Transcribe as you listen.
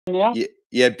Now?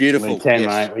 Yeah, beautiful. We can,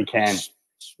 yes. mate. We can.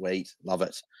 Sweet. Love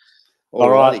it.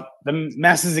 All right. The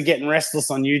masses are getting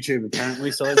restless on YouTube,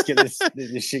 apparently, so let's get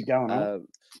this shit going on.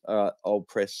 All right. I'll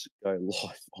press go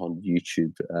live on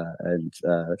YouTube.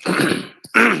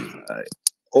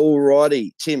 All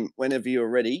righty. Tim, whenever you're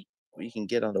ready, we can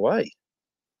get underway.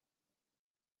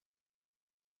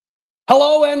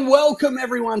 Hello and welcome,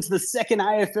 everyone, to the second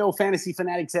AFL Fantasy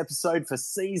Fanatics episode for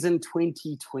season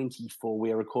 2024.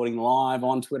 We are recording live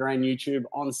on Twitter and YouTube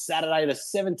on Saturday, the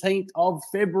 17th of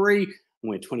February.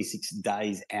 We're 26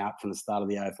 days out from the start of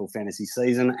the AFL fantasy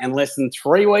season and less than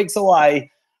 3 weeks away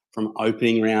from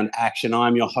opening round action.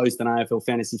 I'm your host and AFL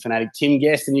Fantasy Fanatic, Tim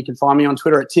Guest, and you can find me on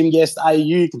Twitter at TimGuestAU.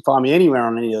 You can find me anywhere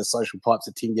on any of the social pipes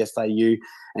at TimGuestAU.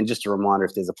 And just a reminder,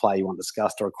 if there's a player you want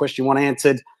discussed or a question you want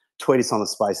answered, tweet us on the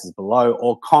spaces below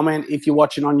or comment if you're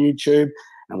watching on YouTube,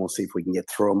 and we'll see if we can get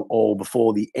through them all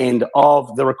before the end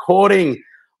of the recording.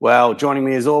 Well, joining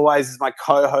me as always is my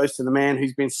co-host and the man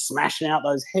who's been smashing out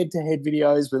those head-to-head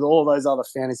videos with all those other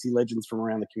fantasy legends from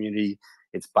around the community.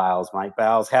 It's Bails, mate.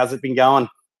 Bails, how's it been going?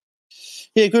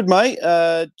 Yeah, good, mate.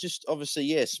 Just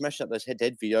obviously, smashing up those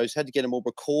head-to-head videos. Had to get them all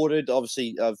recorded.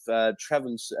 Obviously, I've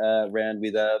travelled around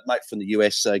with a mate from the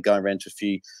US, going around to a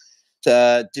few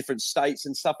different states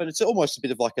and stuff, and it's almost a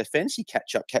bit of like a fantasy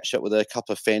catch up with a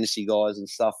couple of fantasy guys and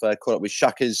stuff. Caught up with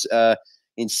Shuckers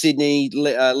in Sydney,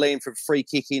 Liam from Free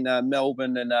Kick in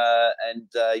Melbourne, and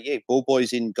Ball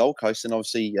Boys in Gold Coast, and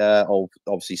obviously I'll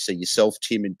obviously see yourself,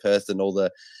 Tim, in Perth, and all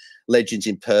the legends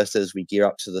in Perth as we gear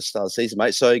up to the start of the season,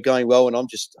 mate. So going well, and I'm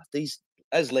just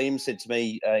as Liam said to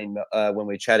me when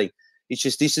we were chatting. It's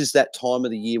just this is that time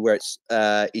of the year where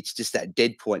it's just that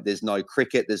dead point. There's no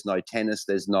cricket, there's no tennis,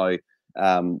 there's no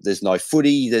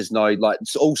footy, there's no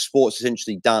it's all sports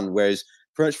essentially done. Whereas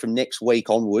pretty much from next week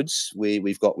onwards,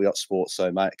 we've got sports.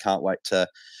 So mate, I can't wait to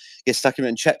get stuck in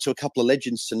and chat to a couple of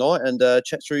legends tonight and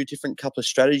chat through a different couple of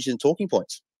strategies and talking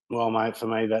points. Well, mate, for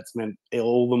me, that's meant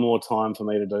all the more time for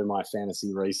me to do my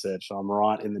fantasy research. So I'm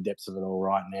right in the depths of it all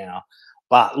right now.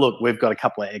 But look, we've got a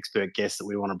couple of expert guests that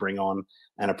we want to bring on,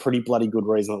 and a pretty bloody good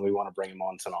reason that we want to bring them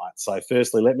on tonight. So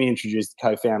firstly, let me introduce the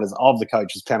co-founders of the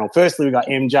Coaches Panel. Firstly, we got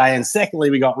MJ, and secondly,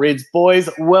 we got Rids. Boys,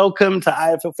 welcome to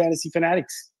AFL Fantasy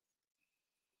Fanatics.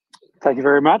 Thank you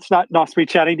very much. Nice to be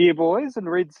chatting to you, boys. And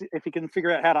Rids, if you can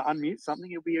figure out how to unmute something,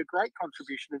 it'll be a great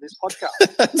contribution to this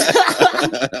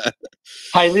podcast.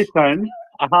 Hey, listen,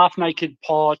 a half-naked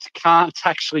pod can't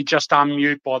actually just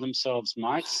unmute by themselves,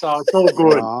 mate. So it's all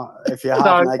good. If you're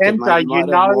half-naked, MJ, mate, you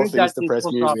know that this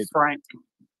was a prank.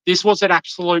 This was an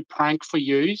absolute prank for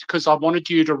you because I wanted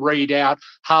you to read out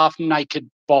half-naked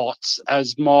bots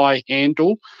as my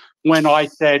handle when I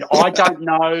said I don't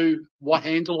know what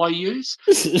handle I use.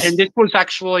 And this was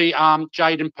actually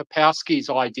Jaden Popowski's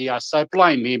idea. So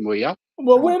blame him, will you?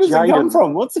 Well, where does it come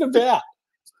from? What's it about?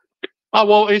 Oh,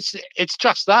 well, it's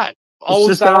just that.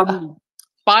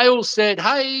 Bale said,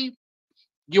 hey,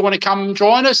 you want to come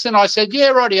join us? And I said, yeah,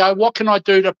 rightio. What can I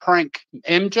do to prank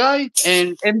MJ?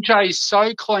 And MJ is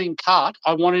so clean cut,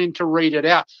 I wanted him to read it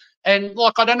out. And,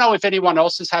 I don't know if anyone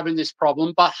else is having this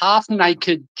problem, but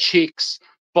half-naked chicks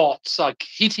bots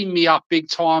hitting me up big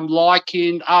time,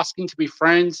 liking, asking to be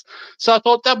friends. So I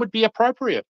thought that would be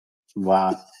appropriate.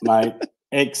 Wow, mate.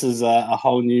 X is a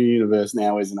whole new universe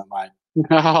now, isn't it, mate?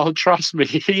 Oh, trust me.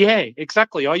 Yeah,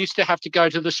 exactly. I used to have to go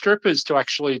to the strippers to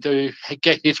actually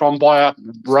get hit on by a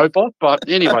robot. But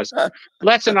anyways,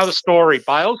 that's another story,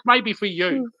 Bales. Maybe for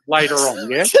you later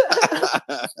on, yeah?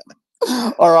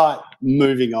 All right,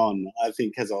 moving on. I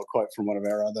think as I'll quote from one of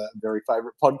our other very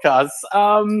favourite podcasts.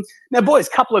 Now, boys,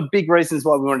 a couple of big reasons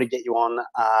why we wanted to get you on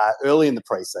early in the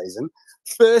preseason.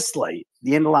 Firstly,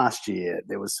 the end of last year,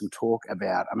 there was some talk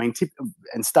about,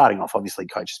 and starting off, obviously,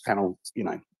 Coaches Panel,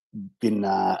 been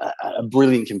a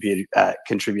brilliant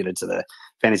contributor to the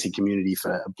fantasy community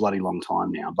for a bloody long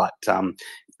time now. But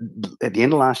at the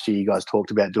end of last year, you guys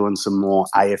talked about doing some more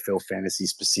AFL fantasy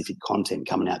specific content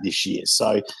coming out this year.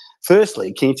 So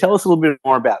firstly, can you tell us a little bit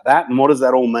more about that and what does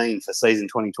that all mean for season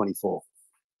 2024?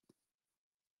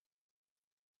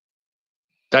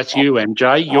 That's you,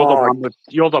 MJ.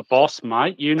 You're the boss,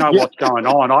 mate. You know what's going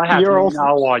on. I have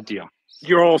no idea.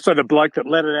 You're also the bloke that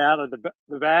let it out of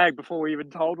the bag before we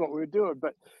even told what we were doing.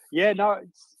 But yeah, no,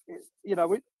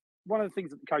 one of the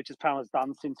things that the Coaches Panel has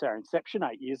done since our inception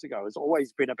 8 years ago has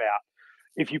always been about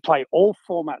if you play all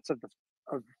formats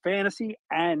of fantasy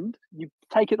and you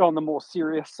take it on the more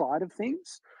serious side of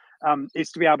things, is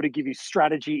to be able to give you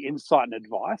strategy, insight, and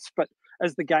advice. But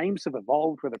as the games have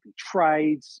evolved, whether it be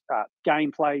trades,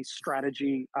 gameplay,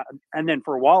 strategy, and then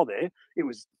for a while there, it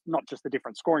was not just the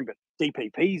different scoring, but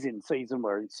DPPs in season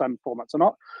where in some formats are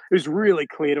not. It was really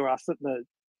clear to us that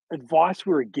advice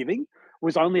we were giving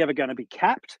was only ever going to be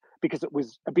capped because it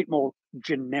was a bit more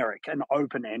generic and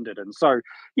open-ended. And so,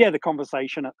 yeah, the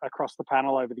conversation across the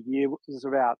panel over the year was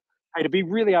about, hey, to be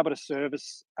really able to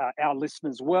service our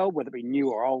listeners well, whether it be new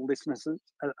or old listeners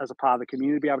as a part of the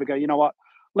community, be able to go, you know what,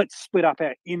 let's split up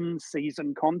our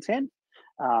in-season content,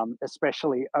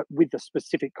 especially with the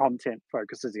specific content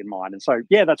focuses in mind. And so,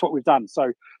 yeah, that's what we've done.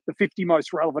 So the 50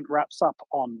 most relevant wraps up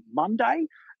on Monday.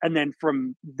 And then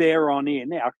from there on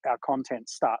in, our content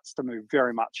starts to move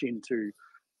very much into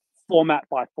format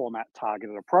by format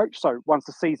targeted approach. So once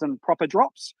the season proper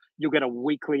drops, you'll get a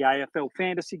weekly AFL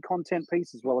fantasy content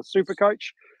piece as well as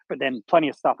Supercoach, but then plenty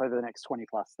of stuff over the next 20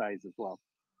 plus days as well.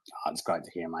 Oh, it's great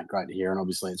to hear, mate. Great to hear. And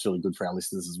obviously, it's really good for our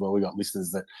listeners as well. We've got listeners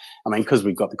that, I mean, because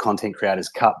we've got the Content Creators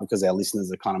Cup, because our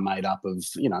listeners are kind of made up of,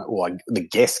 you know, or the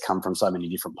guests come from so many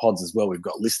different pods as well. We've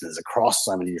got listeners across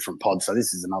so many different pods. So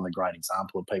this is another great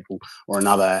example of people, or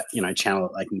another, you know, channel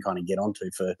that they can kind of get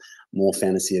onto for more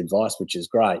fantasy advice, which is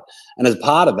great. And as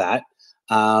part of that,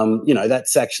 you know,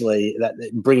 that's actually that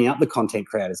bringing up the Content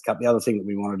Creators Cup. The other thing that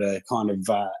we wanted to kind of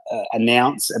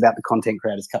announce about the Content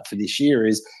Creators Cup for this year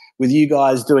is, with you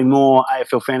guys doing more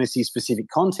AFL fantasy specific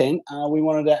content, we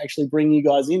wanted to actually bring you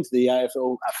guys into the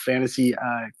AFL Fantasy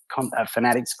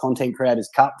Fanatics Content Creators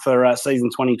Cup for season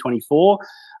 2024.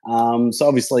 So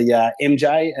obviously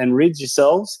MJ and Rids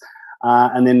yourselves,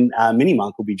 and then Mini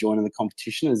Monk will be joining the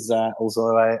competition as also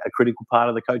a critical part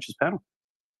of the coaches panel.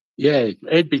 Yeah,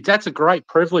 that's a great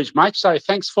privilege, mate. So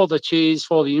thanks for the cheers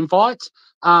for the invite.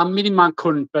 Mini Monk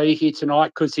couldn't be here tonight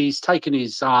because he's taken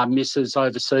his missus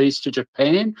overseas to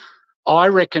Japan. I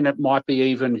reckon it might be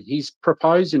even he's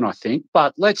proposing, I think.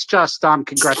 But let's just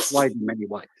congratulate him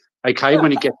anyway. Okay,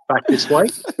 when he gets back this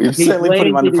week. We've certainly put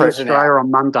him under pressure now. Australia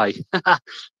on Monday.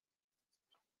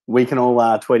 We can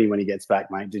all tweet him when he gets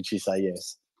back, mate. Did she say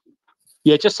yes?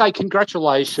 Yeah, just say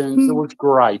congratulations. It was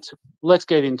great. Let's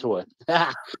get into it.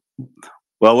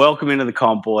 Well, welcome into the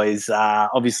comp, boys.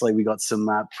 Obviously, we got some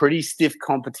pretty stiff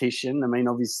competition. I mean,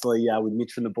 obviously, with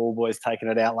Mitch from the Ball Boys taking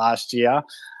it out last year,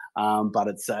 but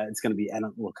it's going to be. And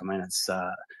look, I mean, it's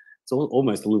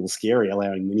almost a little scary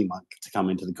allowing Mini Monk to come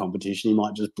into the competition. He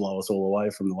might just blow us all away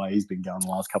from the way he's been going the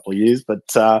last couple of years.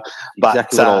 But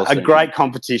a great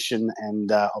competition,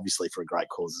 and obviously for a great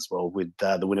cause as well. With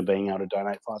the winner being able to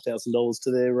donate $5,000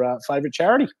 to their favourite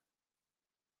charity.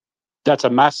 That's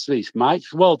a massive, mate.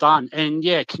 Well done. And,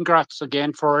 yeah, congrats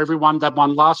again for everyone that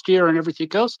won last year and everything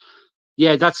else.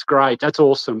 Yeah, that's great. That's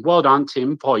awesome. Well done,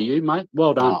 Tim, for you, mate.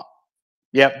 Well done. Oh,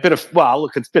 yeah, it's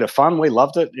a bit of fun. We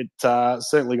loved it. It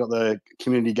certainly got the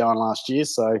community going last year.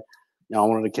 So, you know, I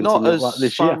wanted to continue Not as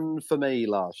this year. fun for me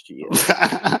last year.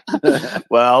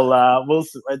 Well,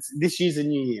 this year's a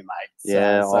new year, mate.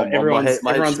 Yeah, so everyone's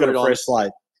got a fresh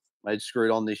slate. Made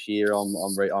screwed on this year.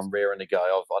 I'm raring to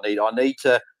go. I need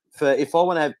to. If I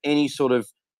want to have any sort of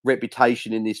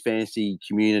reputation in this fantasy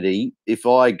community, if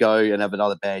I go and have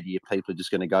another bad year, people are just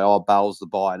going to go, "Oh, Bails the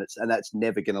buy," and that's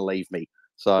never going to leave me.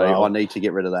 So I need to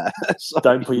get rid of that. So,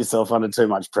 don't put yourself under too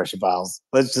much pressure, Bails.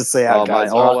 Let's just see how it goes.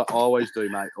 Mate, I always do,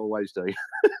 mate. Always do.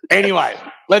 Anyway,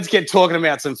 let's get talking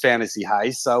about some fantasy,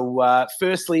 hey? So,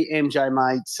 firstly, MJ,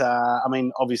 mate, I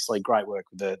mean, obviously, great work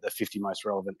with the 50 most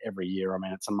relevant every year. I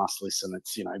mean, it's a must listen.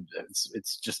 It's, you know,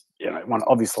 it's just, you know, one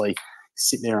obviously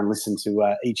sit there and listen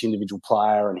to each individual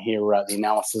player and hear the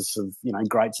analysis of, you know,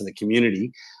 greats of the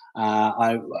community.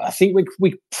 I think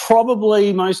we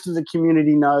probably, most of the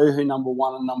community know who number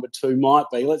one and number two might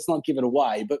be. Let's not give it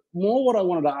away. But more what I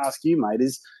wanted to ask you, mate,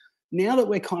 is now that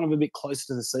we're kind of a bit closer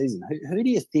to the season, who do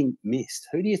you think missed?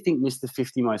 Who do you think missed the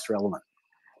 50 most relevant?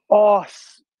 Oh,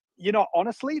 you know,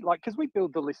 honestly, like, because we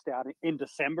build the list out in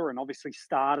December and obviously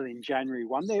started in January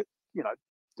 1, there, you know,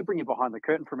 to bring you behind the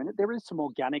curtain for a minute, there is some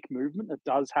organic movement that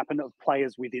does happen of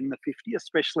players within the 50,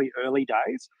 especially early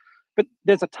days. But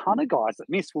there's a ton of guys that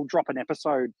miss. We'll drop an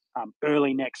episode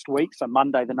early next week. So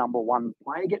Monday, the number one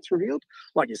player gets revealed.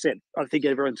 Like you said, I think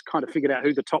everyone's kind of figured out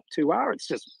who the top two are. It's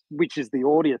just which is the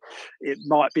audience. It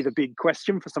might be the big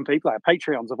question for some people. Our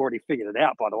Patreons have already figured it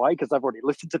out, by the way, because they've already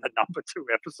listened to the number 2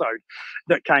 episode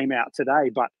that came out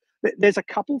today. But there's a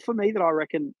couple for me that I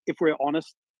reckon, if we're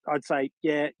honest, I'd say,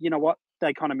 yeah, you know what?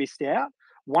 They kind of missed out.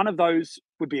 One of those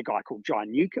would be a guy called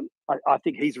John Newcomb. I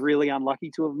think he's really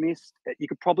unlucky to have missed. You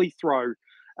could probably throw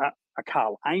a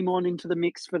Carl Amon into the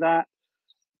mix for that.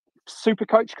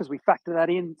 Supercoach, because we factor that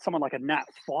in. Someone like a Nat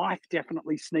Fyfe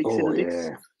definitely sneaks in the mix.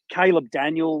 Yeah. Caleb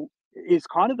Daniel is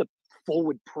kind of the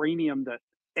forward premium that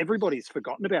everybody's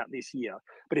forgotten about this year.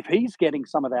 But if he's getting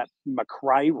some of that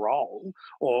McRae role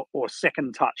or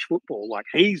second touch football, like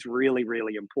he's really,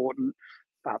 really important.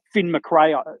 Finn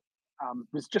McRae,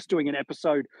 was just doing an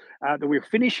episode that we were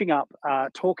finishing up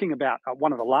talking about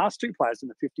one of the last two players in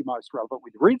the 50 most relevant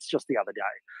with Rids just the other day.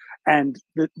 And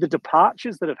the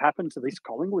departures that have happened to this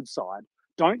Collingwood side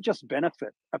don't just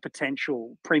benefit a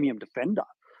potential premium defender,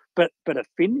 but a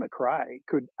Finn McRae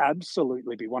could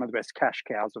absolutely be one of the best cash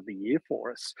cows of the year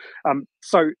for us.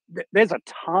 So there's a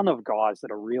ton of guys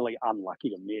that are really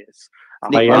unlucky to miss.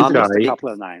 Just a couple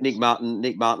of names. Nick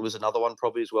Martin was another one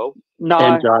probably as well. No.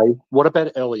 MJ, what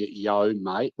about Elliot Yeo,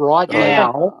 mate? Right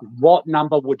now, what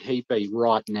number would he be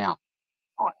right now?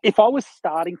 If I was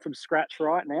starting from scratch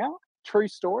right now, true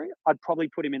story, I'd probably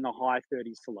put him in the high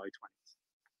 30s to low 20s.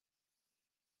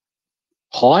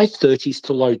 High 30s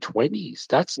to low 20s.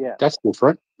 That's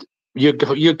different.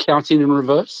 You're counting in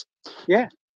reverse? Yeah.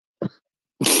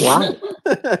 Wow.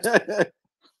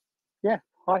 Yeah.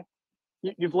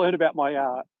 You've learned about my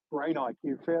brain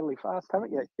IQ fairly fast,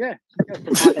 haven't you? Yeah.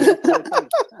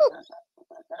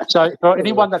 So for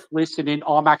anyone that's listening,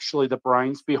 I'm actually the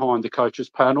brains behind the coaches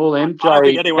panel. MJ, I don't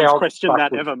think anyone's questioned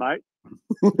that ever, mate.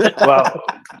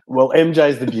 well,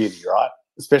 MJ's the beauty, right?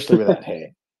 Especially with that hair.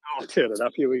 I'll turn it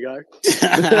up. Here we go.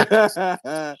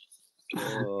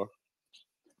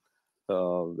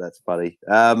 Oh, that's funny.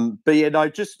 But yeah,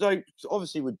 no,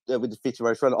 obviously with the 50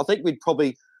 race run, I think we'd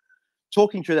probably,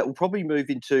 talking through that, we'll probably move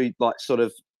into like sort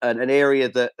of an area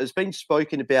that has been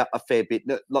spoken about a fair bit.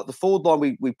 Like the forward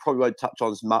line, we probably won't touch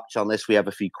on as much unless we have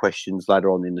a few questions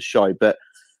later on in the show. But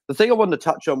the thing I wanted to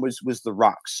touch on was the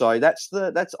rucks. So I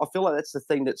feel like that's the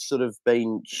thing that's sort of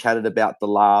been chatted about the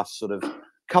last sort of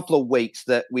couple of weeks,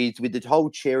 that with the whole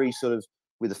Cherry sort of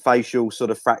with a facial sort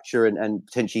of fracture and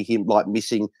potentially him like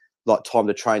missing like time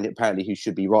to train, apparently he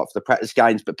should be right for the practice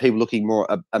games, but people looking more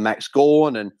at a Max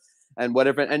Gawn and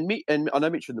whatever. And I know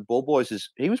Mitch from the Ball Boys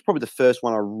he was probably the first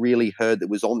one I really heard that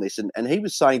was on this, and he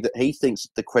was saying that he thinks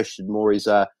the question more is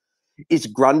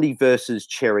Grundy versus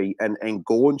Cherry, and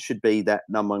Gawn should be that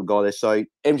number one guy there. So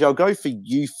MJ, I'll go for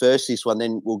you first this one,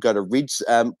 then we'll go to Rids.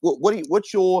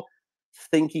 What's your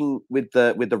thinking with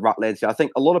the ruck landscape? I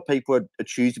think a lot of people are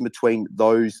choosing between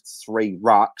those three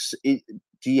rucks.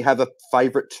 Do you have a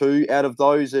favourite two out of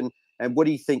those, and what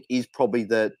do you think is probably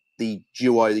the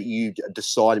duo that you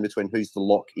deciding between who's the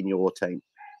lock in your team?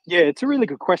 Yeah, it's a really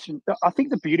good question. I think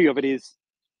the beauty of it is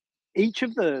each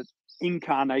of the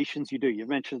incarnations you've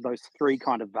mentioned those three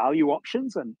kind of value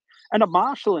options, and a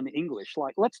Marshall and English,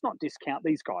 like, let's not discount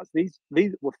these guys. These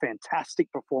were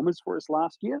fantastic performers for us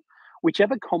last year.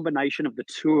 Whichever combination of the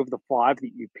two of the five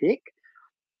that you pick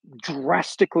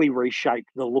drastically reshape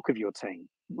the look of your team.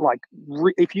 Like,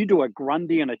 if you do a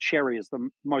Grundy and a Cherry as the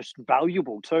most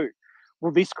valuable two,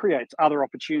 well, this creates other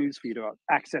opportunities for you to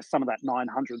access some of that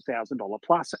 $900,000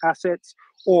 plus assets,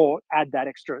 or add that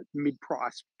extra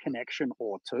mid-price connection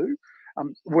or two.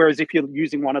 Whereas if you're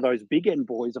using one of those big end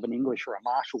boys of an English or a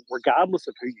Marshall, regardless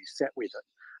of who you set with it,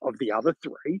 of the other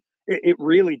three, it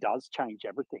really does change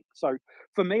everything. So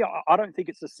for me, I don't think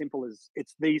it's as simple as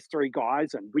it's these three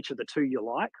guys and which of the two you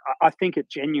like. I think it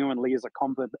genuinely is a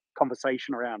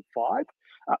conversation around five.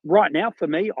 Right now, for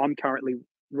me, I'm currently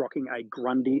rocking a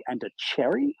Grundy and a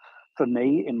Cherry for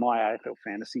me in my AFL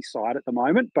fantasy side at the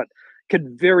moment, but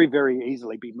could very, very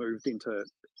easily be moved into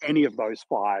any of those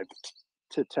five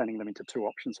to turning them into two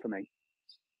options for me.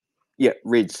 Yeah,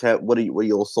 Rids, what are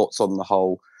your thoughts on the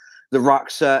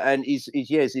rucks? And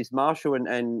is Marshall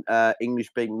and English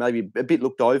being maybe a bit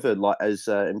looked over, like as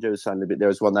MJ was saying a bit there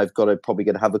as well? They've got to probably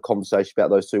have a conversation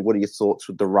about those two. What are your thoughts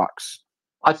with the rucks?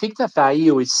 I think the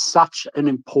value is such an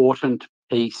important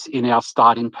piece in our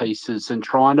starting pieces and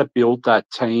trying to build that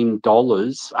team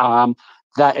dollars,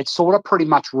 that it sort of pretty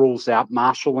much rules out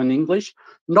Marshall and English,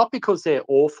 not because they're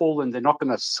awful and they're not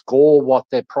going to score what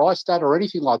they're priced at or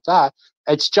anything like that.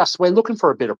 It's just we're looking for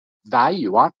a bit of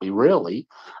value, aren't we, really?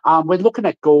 We're looking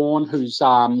at Gawn, who's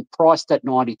priced at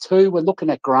 92. We're looking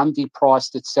at Grundy,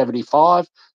 priced at 75.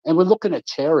 And we're looking at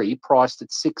Cherry, priced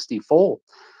at 64.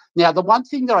 Now, the one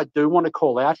thing that I do want to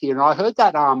call out here, and I heard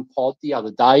that pod the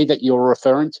other day that you were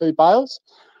referring to, Bales,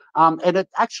 and it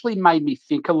actually made me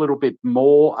think a little bit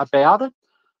more about it.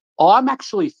 I'm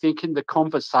actually thinking the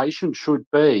conversation should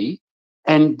be,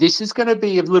 and this is going to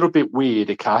be a little bit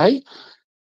weird, okay?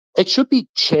 It should be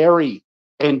Cherry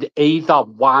and either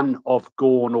one of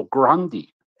Gawn or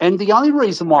Grundy. And the only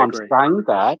reason why I'm saying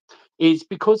that is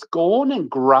because Gawn and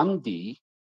Grundy,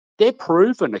 they're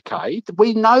proven, okay?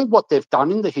 We know what they've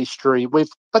done in the history, but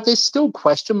there's still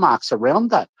question marks around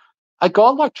that. A guy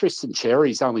like Tristan Cherry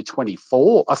is only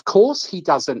 24. Of course, he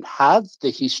doesn't have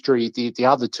the history the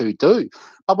other two do,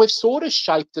 but we've sort of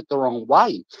shaped it the wrong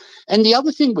way. And the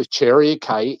other thing with Cherry,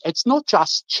 okay, it's not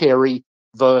just Cherry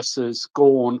versus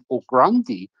Gawn or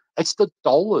Grundy. It's the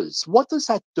dollars. What does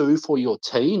that do for your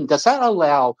team? Does that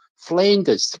allow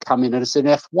Flanders to come in as an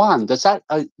F1? Does that,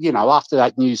 after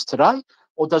that news today,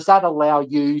 or does that allow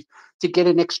you to get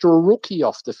an extra rookie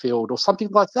off the field or something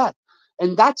like that?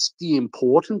 And that's the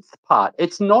important part.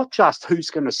 It's not just who's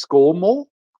going to score more,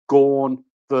 Gawn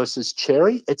versus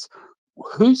Cherry. It's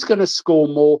who's going to score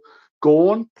more,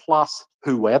 Gawn plus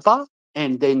whoever,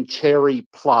 and then Cherry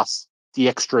plus the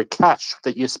extra cash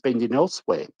that you're spending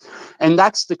elsewhere. And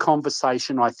that's the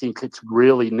conversation I think it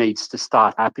really needs to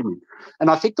start happening. And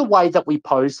I think the way that we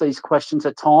pose these questions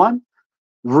at time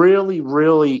really,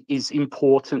 really is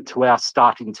important to our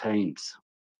starting teams.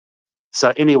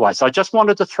 So anyways, I just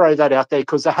wanted to throw that out there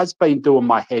because it has been doing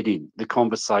my head in, the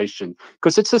conversation,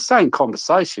 because it's the same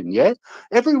conversation, yeah?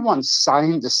 Everyone's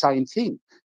saying the same thing.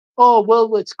 Oh,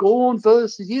 well, it's Gawn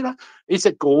versus, is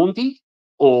it Gaundy?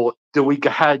 Or do we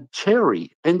add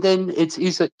Cherry? And then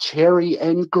is it Cherry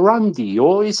and Grundy?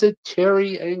 Or is it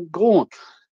Cherry and Gawn?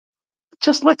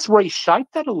 Just let's reshape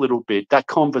that a little bit, that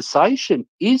conversation.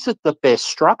 Is it the best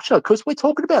structure? Because we're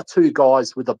talking about two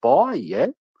guys with a bye, yeah?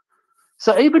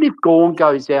 So even if Gawn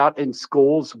goes out and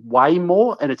scores way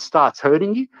more and it starts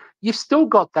hurting you, you've still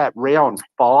got that round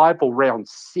 5 or round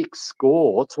 6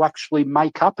 score to actually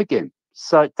make up again.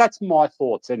 So that's my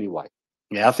thoughts anyway.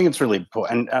 Yeah, I think it's really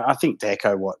important. And I think to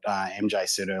echo what MJ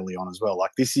said early on as well,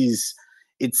 like it's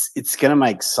going to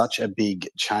make such a big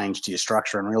change to your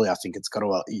structure. And really, I think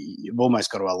you've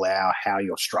almost got to allow how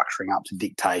you're structuring up to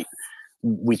dictate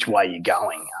which way you're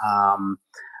going.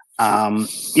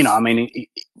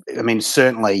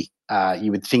 Certainly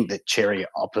you would think that Cherry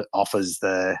offers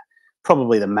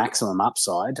probably the maximum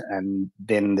upside, and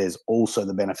then there's also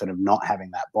the benefit of not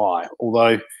having that bye.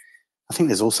 Although I think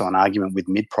there's also an argument with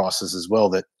mid-prices as well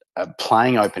that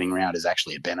playing opening round is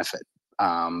actually a benefit,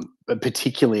 but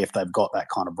particularly if they've got that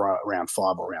kind of round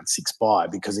 5 or round 6 bye,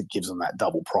 because it gives them that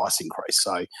double price increase.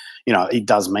 So, it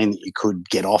does mean that you could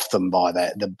get off them by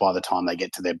the time they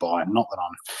get to their bye. Not that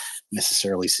I'm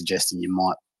necessarily suggesting you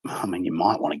might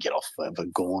want to get off of a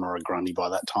Gawn or a Grundy by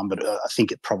that time, but I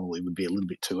think it probably would be a little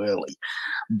bit too early.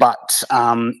 But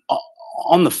on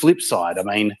the flip side,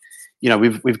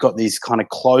 we've got these kind of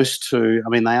close to,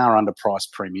 they are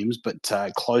underpriced premiums, but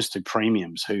close to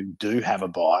premiums who do have a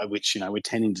buy, which, we're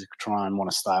tending to try and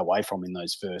want to stay away from in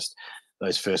those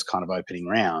first kind of opening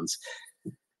rounds.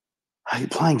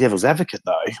 Playing devil's advocate,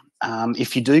 though,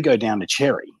 if you do go down to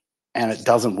Cherry and it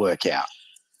doesn't work out,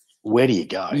 where do you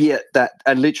go? Yeah,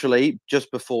 and literally just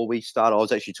before we started, I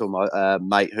was actually talking to my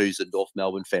mate who's a North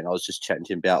Melbourne fan. I was just chatting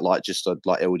to him about like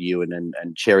LDU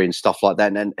and Cherry and stuff like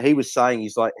that. And he was saying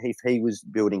he's like, if he was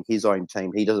building his own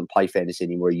team, he doesn't play fantasy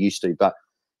anymore. He used to, but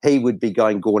he would be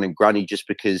going Gawn and Grundy just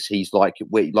because he's like,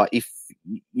 if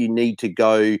you need to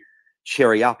go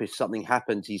Cherry up, if something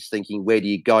happens, he's thinking, where do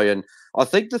you go? And I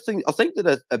think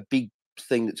that a big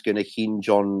thing that's going to hinge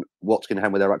on what's going to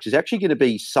happen with our rucks is actually going to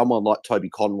be someone like Toby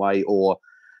Conway, or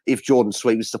if Jordan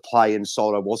Sweet was to play and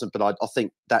Soldo wasn't. But I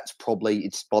think that's probably,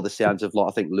 it's by the sounds of, like,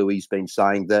 I think Louis been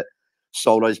saying that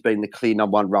Soldo's been the clear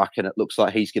number 1 ruck, and it looks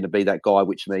like he's going to be that guy,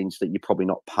 which means that you're probably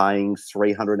not paying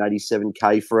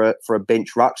 $387K for a bench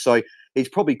ruck. So he's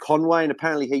probably Conway, and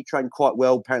apparently he trained quite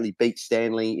well, apparently beat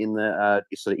Stanley in the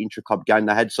sort of intra-club game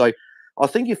they had. So I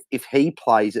think if he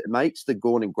plays, it makes the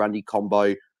Gawn and Grundy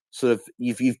combo sort of,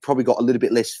 you've probably got a little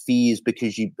bit less fears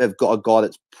because you have got a guy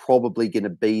that's probably going to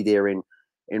be there in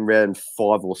round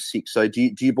 5 or 6. So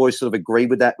do you boys sort of agree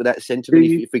with that sentiment?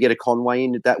 If we get a Conway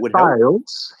in, that would help.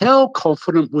 Bails, how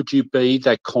confident would you be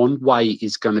that Conway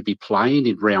is going to be playing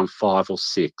in round 5 or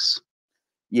 6?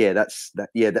 Yeah, that's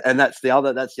the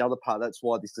other part. That's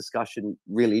why this discussion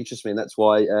really interests me, and that's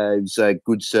why it was a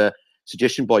good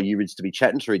suggestion by you, Rids, to be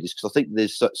chatting through this, because I think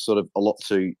there's sort of a lot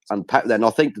to unpack there. And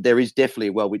I think that there is definitely,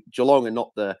 with Geelong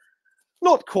are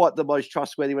not quite the most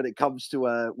trustworthy when it comes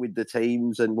to with the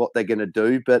teams and what they're going to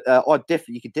do. But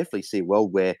you could definitely see a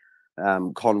world where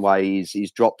Conway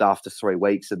is dropped after 3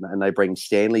 weeks and they bring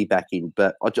Stanley back in.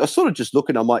 But I sort of just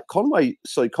looking, I'm like, Conway's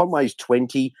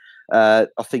 20. I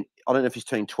don't know if he's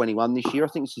turning 21 this year. I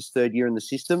think it's his 3rd year in the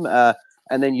system.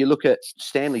 And then you look at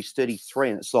Stanley's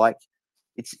 33, and it's like,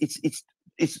 it's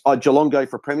Geelong go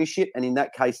for a premiership, and in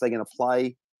that case they're going to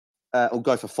play or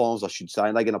go for finals, I should say,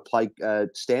 and they're going to play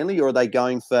Stanley, or are they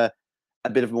going for a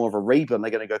bit of more of a rebuild and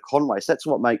they're going to go Conway? So that's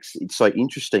what makes it so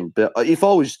interesting. But if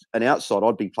I was an outsider,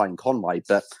 I'd be playing Conway,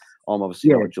 but I'm obviously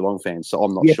not a Geelong fan, so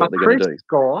I'm not sure what they're going to do.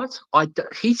 Guys,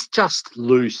 he's just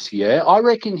loose, yeah. I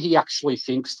reckon he actually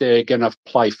thinks they're going to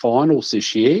play finals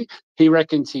this year. He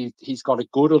reckons he's got a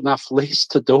good enough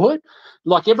list to do it.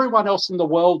 Like everyone else in the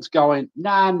world's going,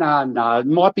 nah. It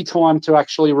might be time to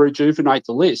actually rejuvenate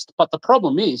the list. But the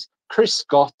problem is Chris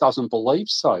Scott doesn't believe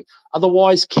so.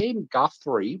 Otherwise, Ken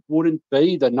Guthrie wouldn't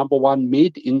be the number one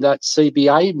mid in that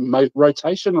CBA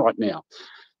rotation right now.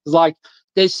 Like,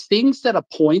 there's things that are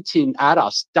pointing at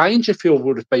us. Dangerfield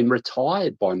would have been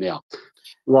retired by now.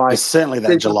 Like, there's certainly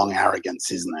that Geelong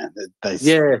arrogance, isn't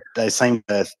there? They seem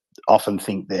to often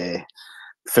think they're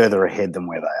further ahead than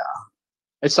where they are.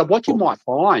 And so what you might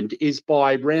find is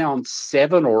by round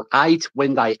 7 or 8,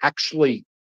 when they actually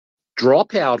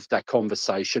drop out of that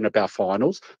conversation about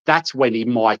finals, that's when he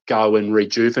might go and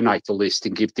rejuvenate the list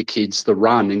and give the kids the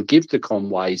run and give the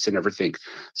Conways and everything.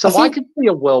 So I could see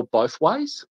a world both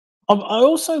ways. I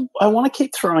want to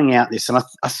keep throwing out this, and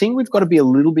I think we've got to be a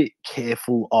little bit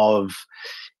careful of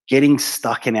getting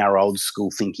stuck in our old school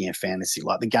thinking of fantasy.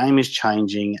 Like, the game is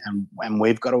changing, and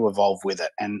we've got to evolve with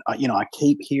it. And I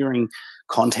keep hearing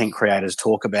content creators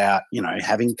talk about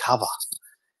having cover,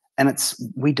 and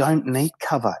we don't need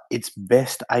cover. It's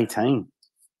best 18.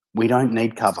 We don't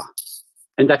need cover.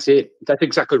 And that's it. That's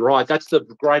exactly right. That's the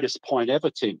greatest point ever,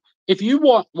 Tim. If you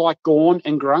want like Gawn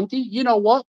and Grundy, you know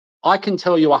what? I can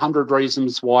tell you 100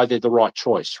 reasons why they're the right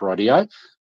choice, rightio.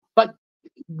 But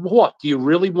what, do you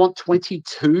really want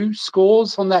 22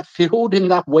 scores on that field in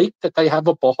that week that they have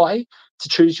a bye to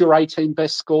choose your 18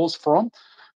 best scores from?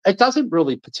 It doesn't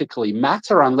really particularly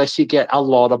matter unless you get a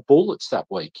lot of bullets that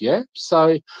week, yeah?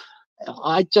 So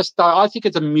I think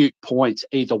it's a moot point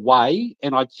either way,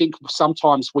 and I think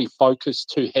sometimes we focus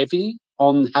too heavy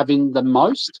on having the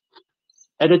most,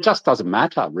 and it just doesn't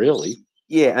matter, really.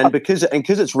 Yeah, and because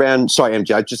it's round. Sorry,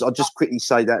 MJ. I'll just quickly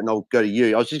say that, and I'll go to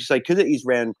you. I was just going to say, because it is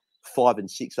round 5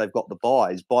 and 6, they've got the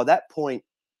buys. By that point,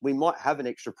 we might have an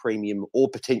extra premium, or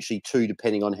potentially 2,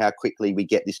 depending on how quickly we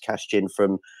get this cash gen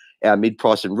from our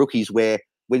mid-price and rookies, where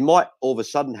we might all of a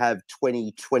sudden have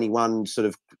 20, 21 sort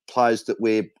of players that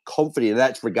we're confident in.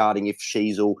 That's regarding if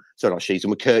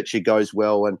McKercher goes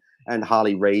well, and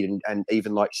Harley Reid, and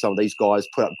even like some of these guys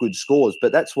put up good scores.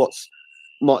 But that's what's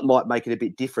might make it a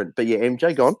bit different. But yeah,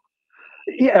 MJ, go on.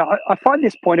 Yeah, I find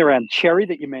this point around Cherry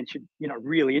that you mentioned,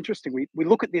 really interesting. We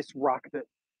look at this ruck that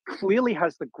clearly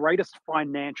has the greatest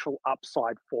financial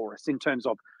upside for us in terms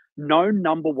of no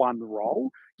number one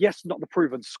role. Yes, not the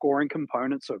proven scoring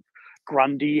components of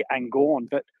Grundy and Gawn,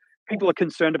 but people are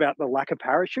concerned about the lack of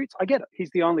parachutes. I get it. He's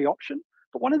the only option.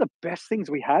 But one of the best things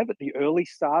we have at the early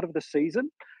start of the season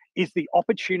is the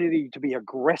opportunity to be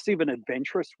aggressive and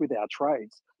adventurous with our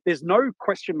trades. There's no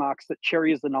question marks that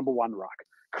Cherry is the number one ruck.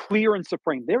 Clear and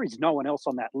supreme. There is no one else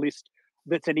on that list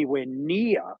that's anywhere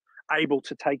near able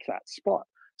to take that spot.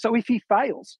 So if he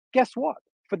fails, guess what?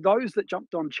 For those that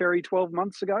jumped on Cherry 12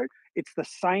 months ago, it's the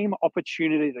same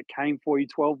opportunity that came for you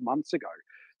 12 months ago.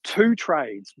 2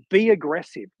 trades, be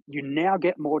aggressive. You now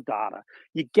get more data.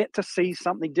 You get to see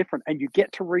something different, and you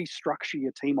get to restructure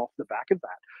your team off the back of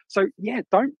that. So yeah,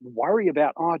 don't worry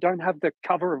about, I don't have the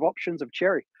cover of options of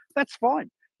Cherry. That's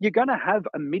fine. You're going to have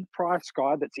a mid-price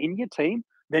guy that's in your team.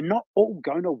 They're not all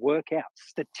going to work out.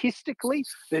 Statistically,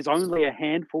 there's only a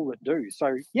handful that do.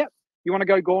 So yeah, you want to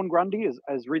go Gawn Grundy,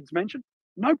 as Rids mentioned?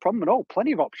 No problem at all.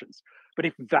 Plenty of options. But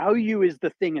if value is the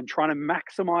thing and trying to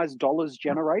maximize dollars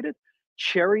generated,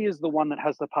 Cherry is the one that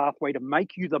has the pathway to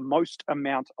make you the most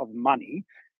amount of money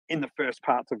in the first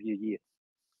parts of your year.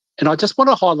 And I just want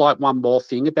to highlight one more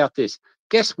thing about this.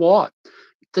 Guess what?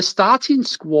 The starting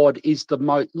squad is the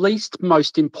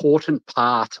most important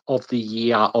part of the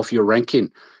year of your ranking.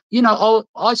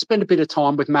 I spent a bit of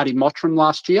time with Matty Mottram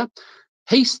last year.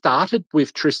 He started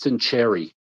with Tristan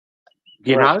Cherry,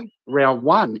 round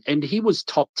 1, and he was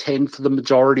top 10 for the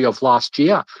majority of last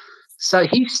year. So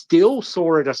he still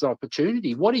saw it as an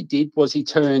opportunity. What he did was he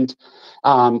turned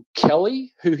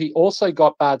Kelly, who he also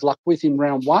got bad luck with in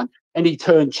round 1, and he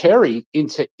turned Cherry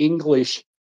into English,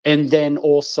 and then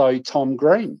also Tom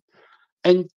Green.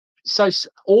 And so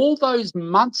all those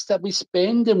months that we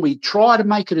spend and we try to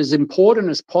make it as important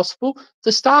as possible,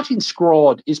 the starting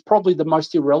squad is probably the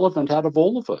most irrelevant out of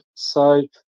all of it. So,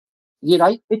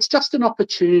 it's just an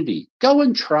opportunity. Go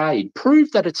and trade.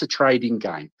 Prove that it's a trading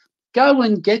game. Go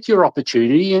and get your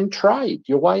opportunity and trade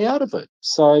your way out of it.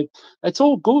 So it's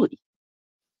all good.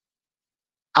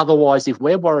 Otherwise, if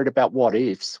we're worried about what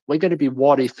ifs, we're going to be,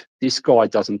 what if this guy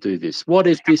doesn't do this? What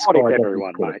if this guy doesn't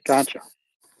do this? Mate, can't you?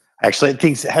 Actually,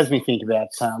 it has me think about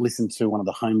listening to one of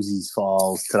the Holmesies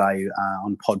files today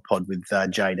on Pod with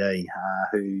JD,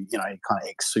 who, you know, kind of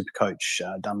ex-super coach,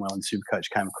 done well in super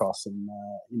coach, came across and,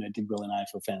 you know, did well in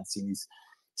AFL Fantasy. And he's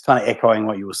kind of echoing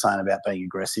what you were saying about being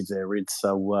aggressive there, Rid.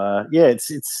 So, yeah, it's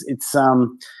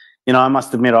you know, I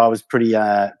must admit I was pretty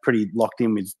locked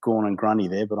in with Gawn and Grundy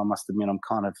there, but I must admit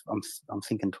I'm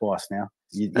thinking twice now.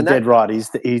 You're dead right.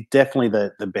 He's definitely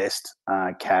the best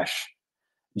cash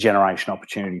generation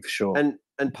opportunity for sure.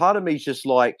 And part of me is just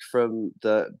like from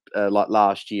the like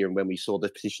last year and when we saw the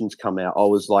positions come out, I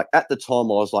was like, at the time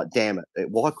I was like, damn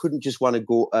it, why couldn't just one of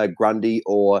Grundy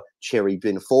or Cherry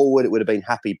been forward? It would have been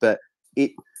happy, but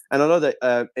it. And I know that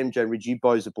MJ and Ridge, you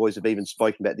boys have even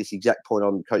spoken about this exact point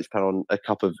on Coach Pan on a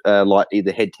couple of like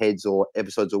either heads or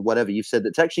episodes or whatever. You've said that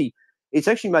it's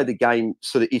actually made the game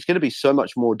sort of, it's going to be so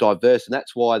much more diverse, and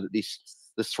that's why that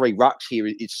the three rucks here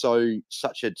is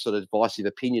such a sort of divisive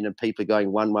opinion, and people are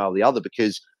going one way or the other,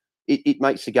 because it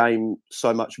makes the game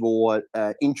so much more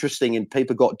interesting, and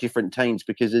people got different teams,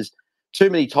 because there's too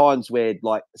many times where,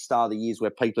 like, the start of the years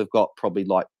where people have got probably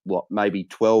like, what, maybe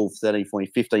 12, 13,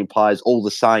 14, 15 players all the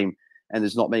same, and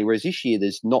there's not many. Whereas this year,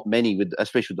 there's not many,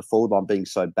 especially with the forward line being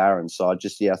so barren. So I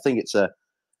think it's a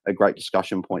great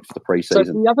discussion point for the preseason.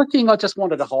 So the other thing I just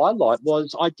wanted to highlight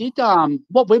was I did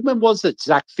when was it?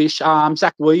 Zach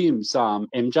Williams,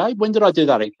 MJ. When did I do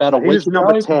that? About a week ago.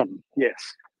 Number 10. Yes.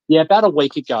 Yeah, about a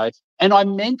week ago. And I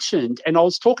mentioned, and I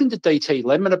was talking to DT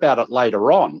Lemon about it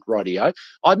later on, radio.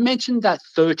 I mentioned that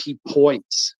 30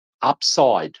 points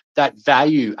upside, that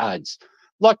value adds.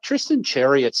 Like Tristan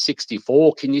Cherry at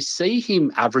 64, can you see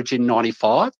him averaging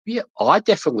 95? Yeah, I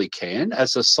definitely can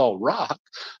as a sole ruck.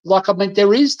 Like, I mean,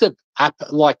 there is the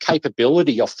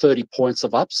capability of 30 points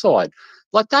of upside.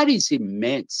 Like, that is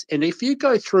immense. And if you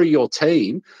go through your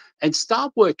team and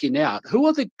start working out who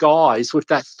are the guys with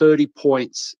that 30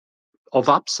 points of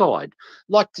upside,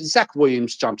 like Zach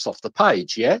Williams jumps off the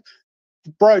page, yeah?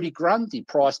 Brodie Grundy,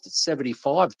 priced at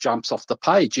 75, jumps off the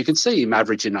page. You can see him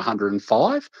averaging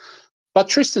 105. But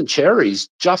Tristan Cherry's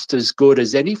just as good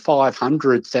as any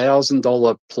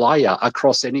 $500,000 player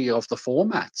across any of the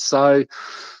formats. So,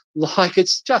 like,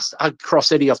 it's just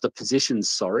across any of the positions,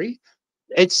 sorry.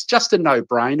 It's just a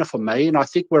no-brainer for me, and I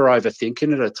think we're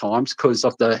overthinking it at times because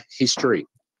of the history.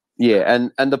 Yeah,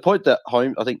 and the point that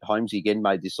I think Holmesy again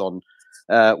made this on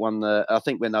I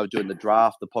think when they were doing the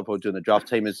draft, the pod were doing the draft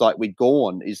team, is like with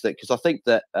Gawn, is that because I think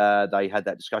that they had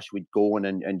that discussion with Gawn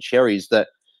and Cherry, is that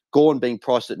Gawn being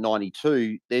priced at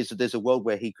 92, there's a world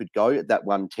where he could go at that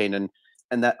 110,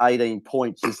 and that 18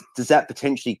 points, does that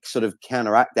potentially sort of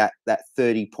counteract that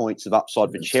 30 points of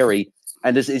upside for Cherry?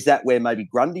 And is that where maybe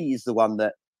Grundy is the one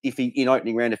that, if he in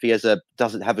opening round, if he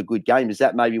doesn't have a good game, is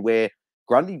that maybe where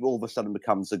Grundy all of a sudden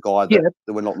becomes a guy that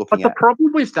we're not looking at? But the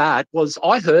problem with that was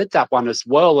I heard that one as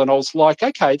well, and I was like,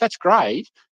 okay, that's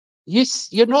great. Yes,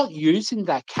 you're not using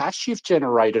that cash you've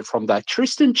generated from that.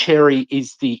 Tristan Cherry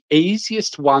is the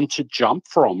easiest one to jump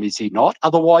from, is he not?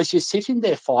 Otherwise, you're sitting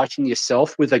there fighting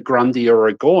yourself with a Grundy or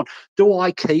a Gawn. Do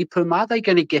I keep him? Are they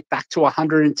going to get back to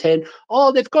 110?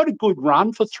 Oh, they've got a good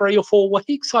run for 3 or 4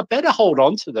 weeks. I better hold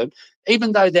on to them,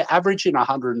 even though they're averaging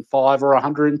 105 or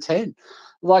 110.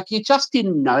 Like, you're just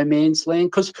in no man's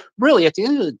land, because really, at the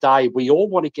end of the day, we all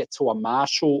want to get to a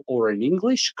Marshall or an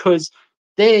English, because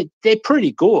they're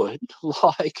pretty good,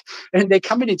 like, and they're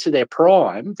coming into their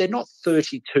prime. They're not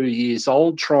 32 years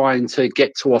old trying to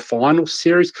get to a final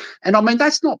series. And I mean,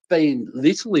 that's not been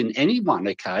little in anyone,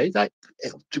 okay? That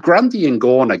Grundy and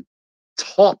Gawn are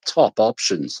top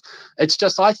options. It's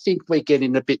just, I think we're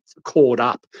getting a bit caught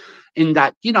up in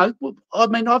that, you know. I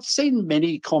mean, I've seen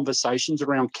many conversations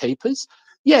around keepers.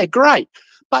 Yeah, great.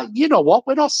 But you know what?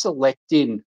 We're not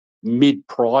selecting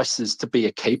mid-prices to be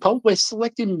a keeper. We're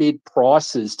selecting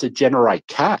mid-prices to generate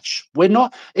cash. We're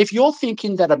not. If you're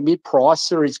thinking that a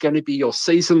mid-pricer is going to be your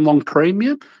season-long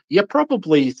premium, you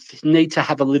probably need to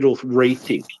have a little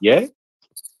rethink, yeah?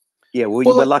 Yeah, we're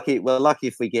lucky. We're lucky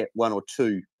if we get 1 or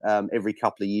 2 every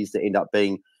couple of years that end up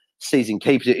being season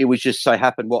keepers. It was just so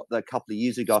happened a couple of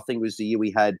years ago, I think it was the year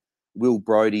we had Will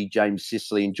Brodie, James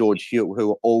Sicily, and George Hewitt, who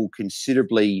were all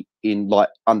considerably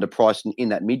underpriced and in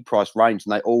that mid-price range,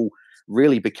 and they all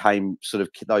really became sort of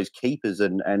those keepers,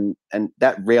 and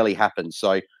that rarely happens.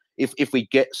 So if we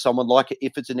get someone like it,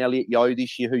 if it's an Elliot Yeo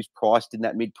this year who's priced in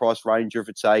that mid-price range, or if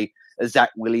it's a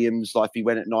Zach Williams, like if he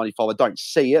went at 95, I don't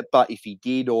see it, but if he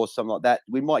did or something like that,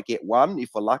 we might get one if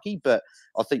we're lucky. But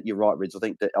I think you're right, Rids. I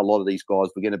think that a lot of these guys,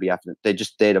 we're going to be having, they're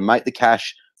just there to make the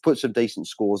cash, put some decent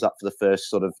scores up for the first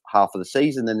sort of half of the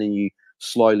season, and then you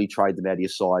slowly trade them out of your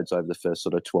sides over the first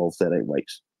sort of 12, 13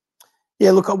 weeks.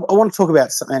 Yeah, look, I want to talk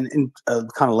about something, and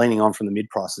kind of leaning on from the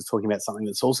mid-prices, talking about something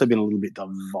that's also been a little bit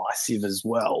divisive as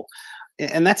well,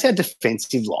 and that's our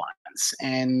defensive lines.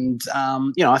 And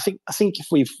I think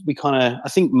if I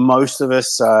think most of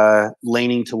us are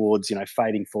leaning towards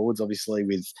fading forwards, obviously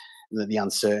with the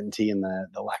uncertainty and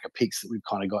the lack of picks that we've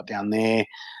kind of got down there.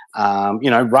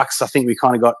 Rucks, I think we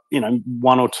kind of got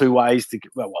one or two ways to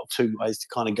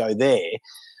kind of go there.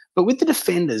 But with the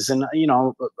defenders, and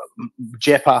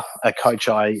Jepper, a coach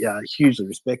I hugely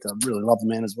respect, I really love the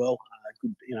man as well.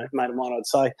 Good, mate of mine, I'd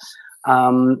say.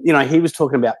 He was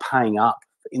talking about paying up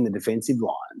in the defensive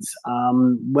lines.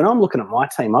 When I'm looking at my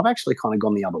team, I've actually kind of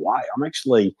gone the other way.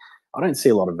 I don't see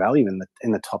a lot of value in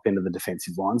the top end of the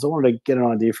defensive lines. I wanted to get an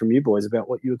idea from you boys about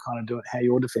what you were kind of doing, how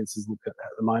your defenses look at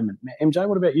the moment. MJ,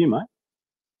 what about you, mate?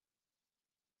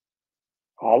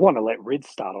 I want to let Rid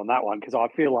start on that one because I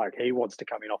feel like he wants to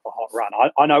come in off a hot run.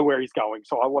 I know where he's going,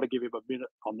 so I want to give him a minute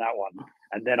on that one,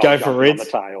 and then I'll jump on the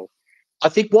tail. I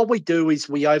think what we do is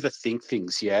we overthink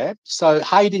things, yeah? So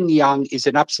Hayden Young is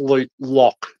an absolute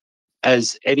lock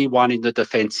as anyone in the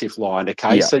defensive line,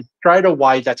 okay? Yeah. So straight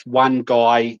away, that's one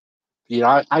guy,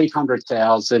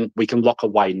 800,000, we can lock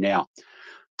away now.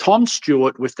 Tom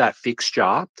Stewart with that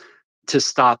fixture to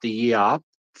start the year,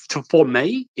 for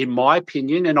me, in my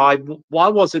opinion, and I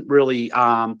wasn't really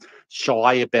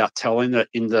shy about telling it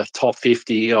in the top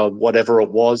 50 or whatever it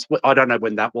was. I don't know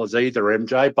when that was either,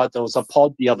 MJ, but there was a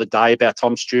pod the other day about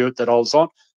Tom Stewart that I was on.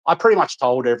 I pretty much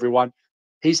told everyone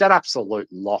he's an absolute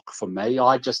lock for me.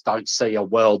 I just don't see a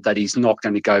world that he's not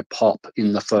going to go pop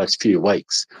in the first few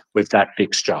weeks with that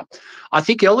fixture. I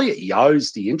think Elliot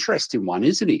Yeo's the interesting one,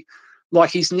 isn't he? Like,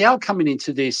 he's now coming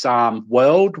into this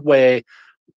world where,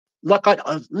 like,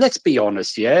 let's be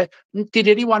honest, yeah? Did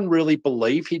anyone really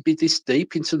believe he'd be this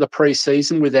deep into the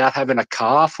preseason without having a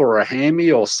calf or a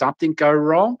hammy or something go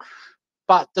wrong?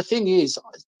 But the thing is,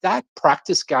 that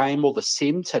practice game or the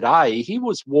sim today, he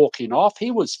was walking off. He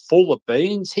was full of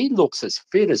beans. He looks as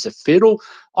fit as a fiddle.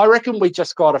 I reckon we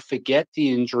just got to forget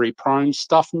the injury-prone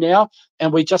stuff now,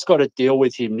 and we just got to deal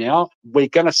with him now. We're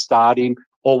going to start him,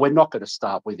 or we're not going to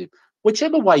start with him.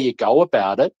 Whichever way you go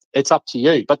about it, it's up to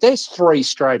you. But there's three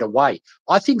straight away.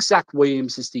 I think Zach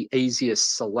Williams is the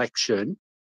easiest selection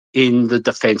in the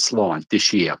defence line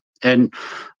this year. And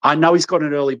I know he's got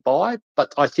an early bye,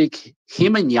 but I think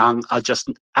him and Young are just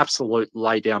absolute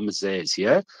lay-down misères,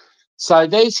 yeah? So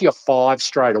there's your five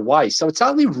straight away. So it's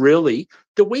only really,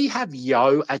 do we have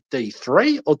Yo at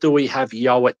D3 or do we have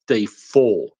Yo at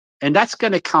D4? And that's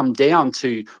going to come down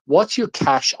to what's your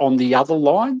cash on the other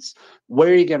lines, where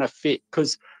are you going to fit?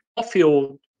 Because I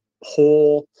feel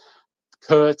Hall,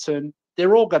 Curtin,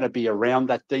 they're all going to be around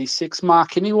that D6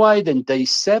 mark anyway, then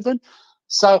D7.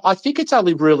 So I think it's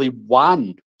only really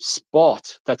one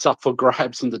spot that's up for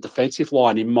grabs in the defensive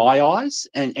line in my eyes.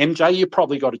 And MJ, you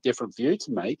probably got a different view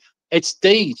to me. It's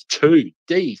D2,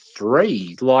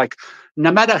 D3. Like,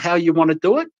 no matter how you want to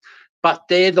do it, but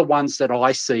they're the ones that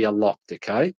I see are locked,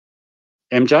 okay?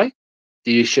 MJ,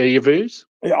 do you share your views?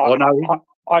 Yeah,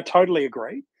 I totally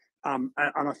agree. And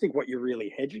I think what you're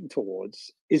really hedging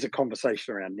towards is a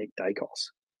conversation around Nick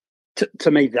Dacos.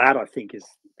 To me, that I think is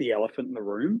the elephant in the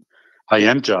room. Hey,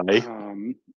 MJ,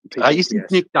 you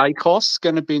think Nick Dacos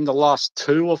going to be in the last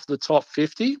two of the top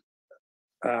 50?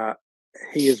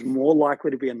 He is more likely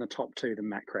to be in the top two than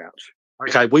Matt Crouch.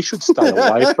 Okay, we should stay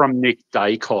away from Nick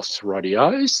Dacos,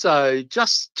 Radio. So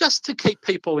just to keep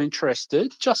people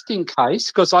interested, just in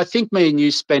case, because I think me and you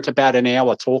spent about an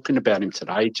hour talking about him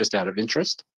today, just out of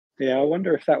interest. Yeah, I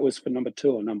wonder if that was for number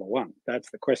two or number one. That's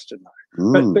the question,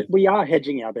 though. But we are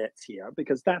hedging our bets here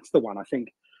because that's the one. I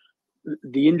think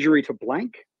the injury to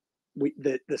Blank,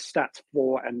 the stats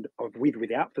for and of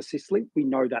without for Sicily, we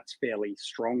know that's fairly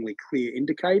strongly clear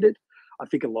indicated. I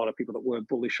think a lot of people that were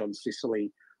bullish on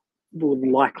Sicily will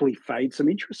likely fade some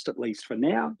interest, at least for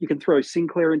now. You can throw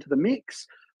Sinclair into the mix,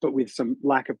 but with some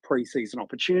lack of preseason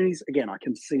opportunities, again, I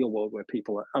can see a world where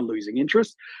people are losing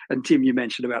interest. And Tim, you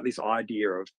mentioned about this idea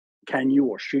of can you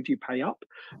or should you pay up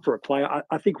for a player?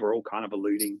 I think we're all kind of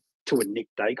alluding to a Nick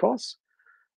Dacos.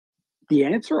 The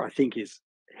answer, I think, is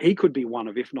he could be one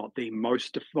of, if not the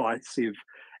most decisive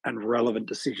and relevant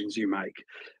decisions you make,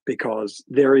 because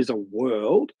there is a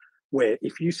world where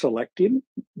if you select him,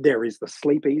 there is the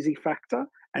sleep easy factor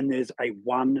and there's a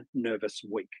one nervous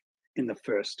week in the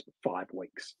first 5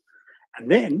 weeks.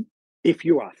 And then if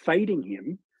you are fading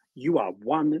him, you are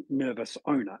one nervous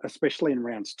owner, especially in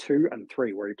rounds 2 and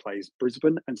 3, where he plays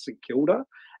Brisbane and St Kilda,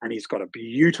 and he's got a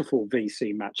beautiful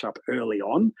VC matchup early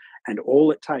on. And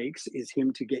all it takes is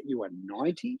him to get you a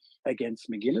 90 against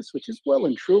McGuinness, which is well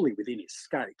and truly within his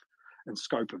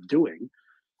scope of doing.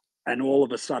 and all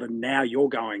of a sudden now you're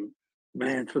going,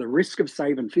 man, for the risk of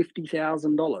saving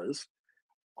 $50,000,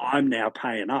 I'm now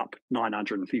paying up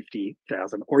 $950,000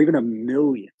 or even $1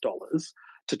 million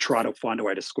to try to find a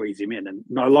way to squeeze him in. And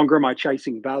no longer am I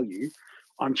chasing value,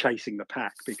 I'm chasing the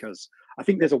pack, because I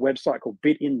think there's a website called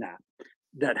Bit in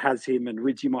that has him, and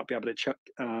Rids, you might be able to check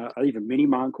even Mini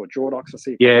Monk or Jordox. I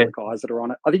see a couple of guys that are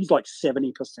on it. I think it's like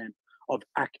 70% of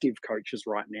active coaches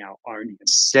right now owning him.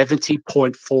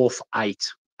 70.48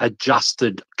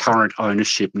 adjusted current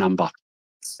ownership number.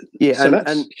 Yeah, so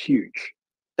that's huge.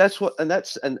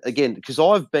 And again, because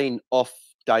I've been off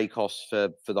Dacos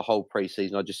for the whole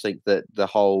preseason, I just think that the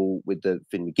whole with the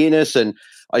Finn McGuinness, and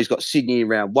he's got Sydney in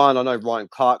round 1. I know Ryan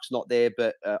Clark's not there,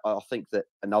 but I think that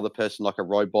another person like a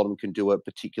Rowbottom can do a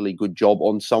particularly good job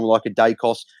on someone like a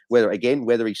Dacos,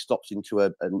 whether he stops into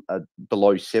a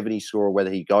below 70 score or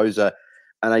whether he goes an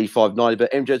 85, 90.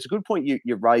 But MJ, it's a good point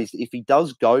you raised. If he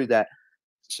does go that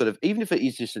sort of, even if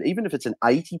it's an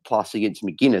 80 plus against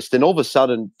McGuinness, then all of a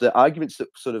sudden the arguments that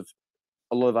sort of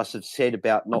a lot of us have said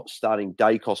about not starting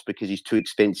Dacos because he's too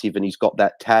expensive and he's got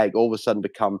that tag all of a sudden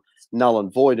become null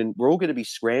and void. And we're all going to be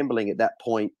scrambling at that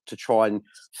point to try and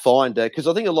find because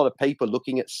I think a lot of people are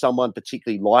looking at someone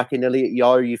particularly like an Elliot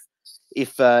Yeo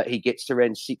if he gets to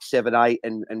around 6, 7, 8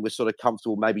 and we're sort of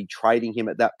comfortable maybe trading him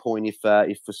at that point if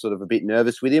we're sort of a bit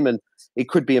nervous with him, and it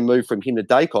could be a move from him to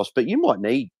Dacos, but you might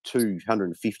need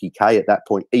 250k at that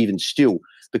point even still,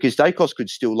 because Dacos could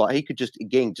still he could just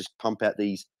pump out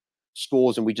these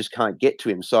scores and we just can't get to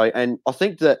him. So, and I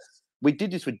think that we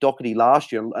did this with Doherty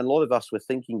last year, and a lot of us were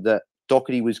thinking that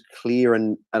Doherty was clear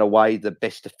and away the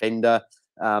best defender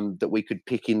that we could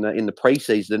pick in the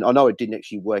preseason. I know it didn't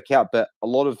actually work out, but a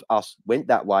lot of us went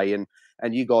that way. And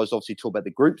you guys obviously talk about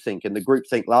the groupthink, and the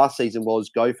groupthink last season was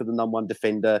go for the number 1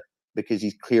 defender because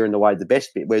he's clearing away the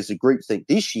best bit. Whereas the groupthink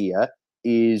this year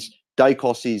is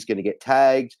Dacos is going to get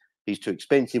tagged. He's too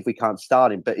expensive. We can't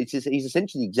start him. But he's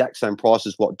essentially the exact same price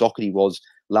as what Doherty was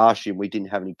last year. And we didn't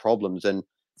have any problems. And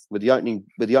with the opening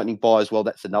buy as well,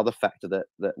 that's another factor that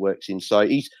works in. So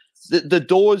the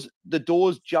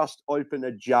doors just open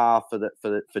ajar for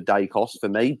Dacos for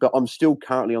me. But I'm still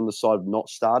currently on the side of not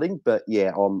starting. But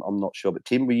yeah, I'm not sure. But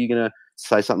Tim, were you going to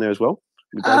say something there as well?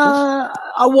 I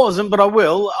wasn't, but I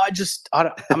will.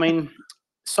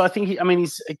 So I think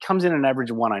it comes in an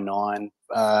average of 109,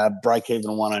 break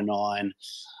even 109.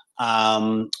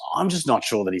 I'm just not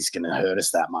sure that he's going to hurt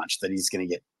us that much, that he's going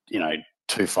to get,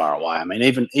 too far away. I mean,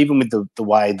 even with the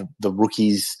way the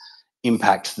rookies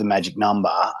impact the magic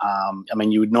number,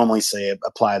 you would normally see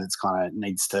a player that's kind of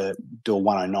needs to do a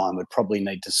 109 would probably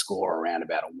need to score around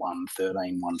about a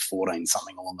 113, 114,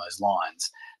 something along those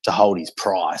lines to hold his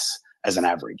price as an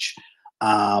average.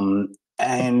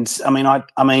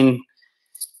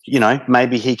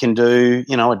 Maybe he can do,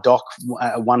 a Doc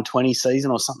a 120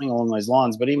 season or something along those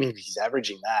lines. But even if he's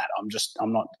averaging that,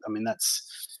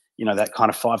 that's, that kind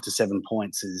of 5 to 7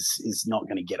 points is not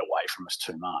going to get away from us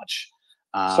too much.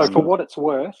 So for what it's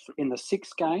worth, in the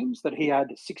 6 games that he had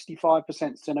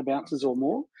 65% centre bounces or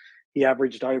more, he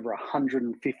averaged over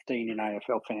 115 in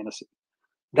AFL Fantasy.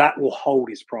 That will hold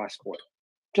his price point.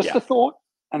 Just a thought,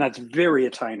 and that's very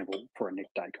attainable for a Nick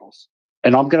Dacos.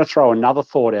 And I'm going to throw another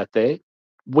thought out there.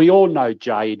 We all know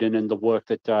Jaden and the work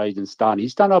that Jaden's done.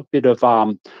 He's done a bit of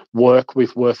work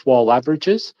with worthwhile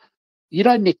averages.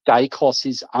 Nick Dacos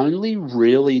is only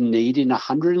really needing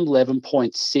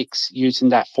 111.6 using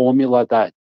that formula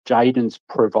that Jaden's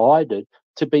provided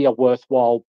to be a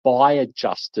worthwhile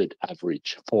buy-adjusted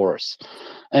average for us.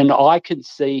 And I can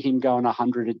see him going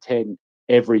 110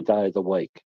 every day of the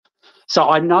week. So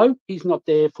I know he's not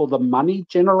there for the money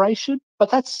generation, but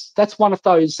that's one of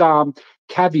those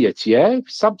caveats, yeah?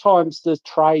 Sometimes the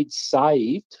trade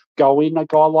saved going a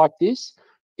guy like this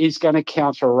is going to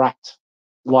counteract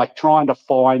like trying to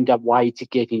find a way to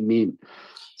get him in.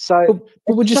 So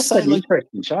would you say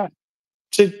interesting show.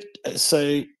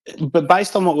 But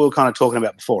based on what we were kind of talking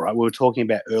about before, right? We were talking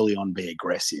about early on be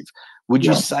aggressive. Would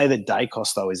you say that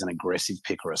Dacos, though, is an aggressive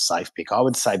pick or a safe pick? I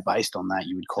would say based on that,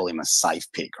 you would call him a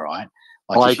safe pick, right?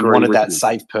 Like if you wanted that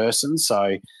safe person.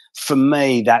 So for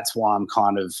me, that's why I'm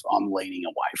leaning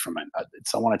away from it.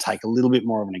 I want to take a little bit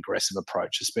more of an aggressive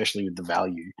approach, especially with the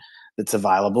value that's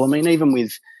available. I mean, even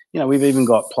with, we've even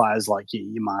got players like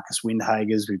your Marcus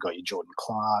Windhagers, we've got your Jordan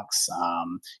Clarks,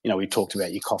 we talked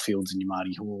about your Caulfields and your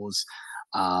Marty Hawes.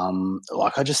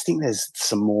 I just think there's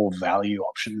some more value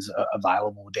options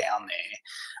available down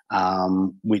there,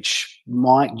 which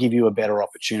might give you a better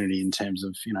opportunity in terms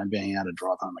of, being able to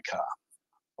drive home a car.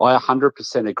 I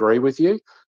 100% agree with you.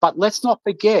 But let's not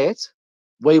forget,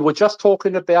 we were just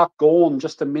talking about Gorm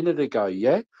just a minute ago,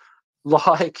 yeah?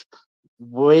 Like,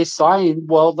 we're saying,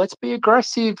 well, let's be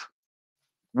aggressive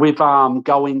with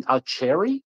going a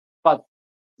cherry, but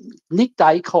Nick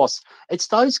Dacos, it's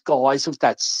those guys with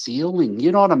that ceiling.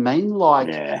 You know what I mean? Like,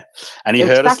 yeah. And he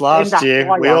hurt us last year.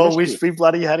 We all wished we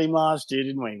bloody had him last year,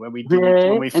 didn't we? When we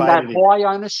faded that him. high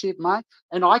ownership, mate.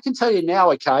 And I can tell you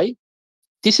now, okay,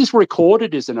 this is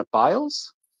recorded, isn't it,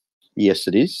 Bails? Yes,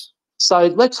 it is. So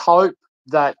let's hope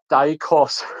that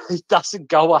Dacos doesn't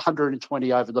go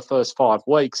 120 over the first 5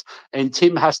 weeks, and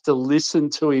Tim has to listen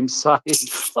to him say,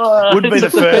 wouldn't be the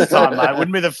first time, mate.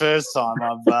 Wouldn't be the first time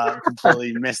I've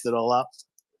completely messed it all up.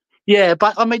 Yeah,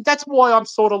 but I mean, that's why I'm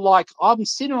sort of like, I'm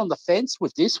sitting on the fence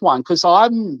with this one because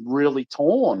I'm really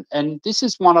torn. And this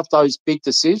is one of those big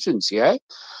decisions, yeah?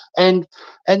 And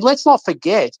let's not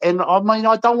forget, and I mean,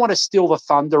 I don't want to steal the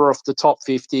thunder of the top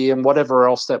 50 and whatever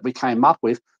else that we came up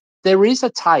with. There is a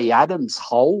Tay Adams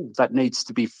hole that needs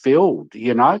to be filled,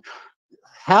 you know?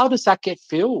 How does that get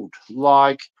filled?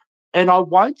 Like, and I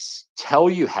won't tell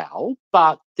you how,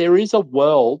 but there is a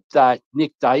world that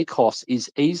Nick Dacos is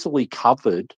easily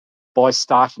covered by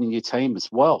starting your team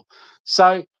as well.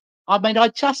 So, I mean, I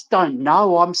just don't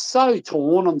know. I'm so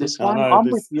torn on this one. I'm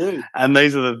with you. And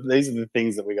these are the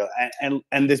things that we got.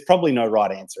 And there's probably no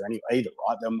right answer either,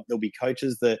 right? There'll be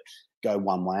coaches that go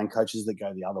one way and coaches that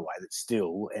go the other way that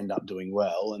still end up doing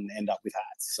well and end up with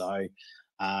hats. So,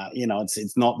 you know,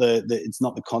 it's not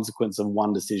the consequence of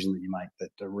one decision that you make that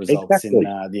results in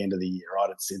the end of the year, right?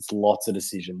 It's lots of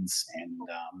decisions, and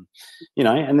you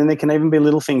know, and then there can even be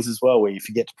little things as well where you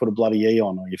forget to put a bloody E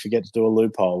on, or you forget to do a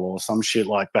loophole, or some shit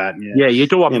like that. Yeah, you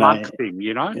do a month thing,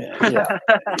 you know. Yeah.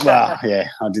 Well, yeah,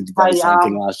 I did the same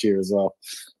thing last year as well.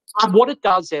 What it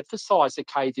does emphasise,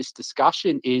 okay, this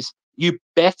discussion is you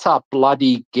better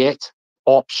bloody get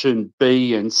option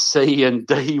B and C and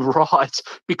D right,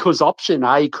 because option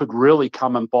A could really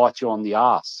come and bite you on the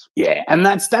ass. Yeah, and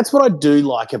that's what I do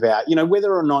like about, you know,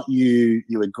 whether or not you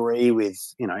agree with,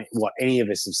 you know, what any of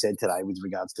us have said today with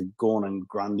regards to Gawn and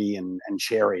Grundy and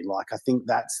Cherry. Like, I think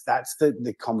that's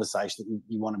the conversation that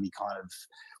you want to be kind of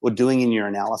or doing in your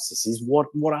analysis is what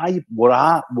are you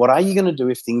going to do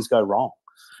if things go wrong?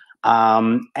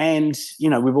 And you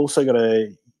know, we've also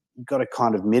got to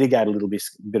kind of mitigate a little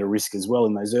bit of risk as well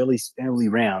in those early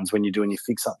rounds when you're doing your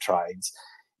fix-up trades.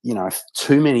 You know, if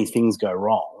too many things go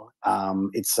wrong,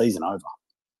 it's season over.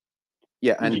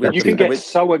 Yeah, and you can get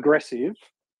so aggressive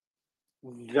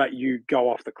that you go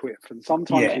off the cliff. And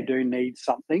sometimes you do need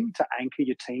something to anchor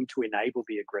your team to enable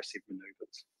the aggressive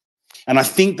manoeuvres. And I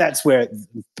think that's where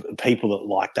people that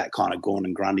like that kind of Gawn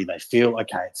and Grundy, they feel,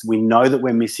 okay, we know that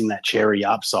we're missing that cherry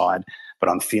upside, but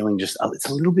I'm feeling just it's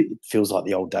a little bit, it feels like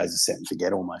the old days of set and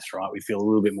forget almost, right? We feel a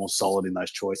little bit more solid in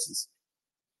those choices.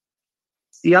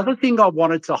 The other thing I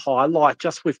wanted to highlight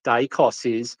just with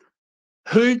Dacos is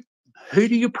who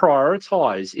do you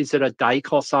prioritise? Is it a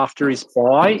Dacos after his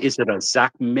bye? Is it a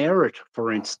Zach Merritt,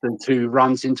 for instance, who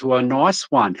runs into a nice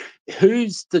one?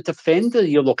 Who's the defender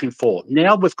you're looking for?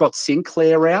 Now we've got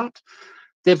Sinclair out.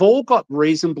 They've all got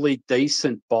reasonably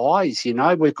decent buys, you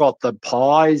know. We've got the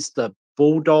Pies, the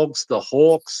Bulldogs, the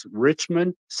Hawks,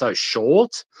 Richmond, so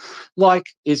short. Like,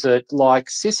 is it like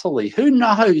Sicily? Who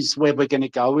knows where we're going to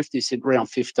go with this in round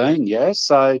 15, yeah?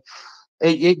 So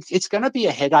it's going to be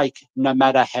a headache no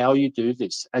matter how you do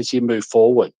this as you move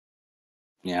forward.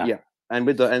 Yeah. And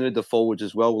with the forwards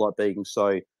as well, like being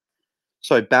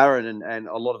so barren, and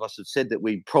a lot of us have said that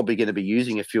we're probably going to be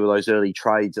using a few of those early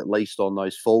trades, at least on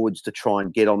those forwards, to try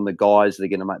and get on the guys that are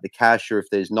going to make the cash, or if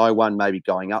there's no one, maybe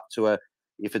going up to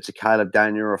if it's a Caleb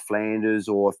Daniel or a Flanders,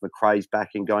 or if McRae's back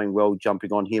and going well,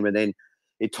 jumping on him, and then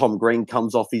if Tom Green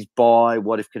comes off his bye,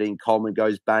 what if Kadeem Coleman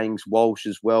goes bangs, Walsh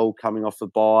as well coming off the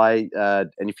bye, and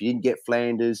if you didn't get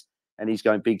Flanders and he's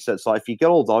going big, so it's like if you get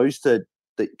all those that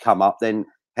come up, then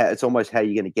it's almost how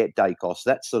you're going to get Dacos.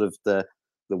 That's sort of the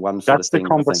one sort That's of thing. The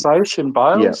conversation,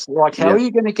 Bails. Yeah. Like, how are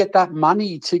you going to get that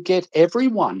money to get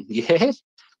everyone? Yeah.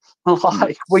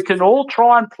 Like, we can all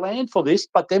try and plan for this,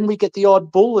 but then we get the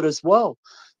odd bullet as well.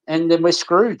 And then we're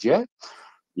screwed, yeah?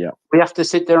 Yeah. We have to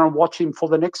sit there and watch him for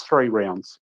the next 3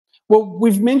 rounds. Well,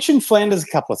 we've mentioned Flanders a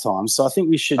couple of times, so I think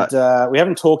we should we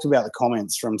haven't talked about the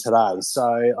comments from today, so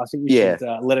I think we should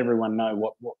let everyone know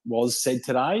what was said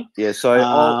today. Yeah, so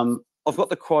I've got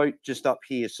the quote just up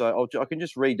here, so I can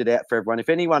just read it out for everyone. If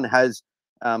anyone has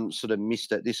sort of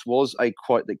missed it, this was a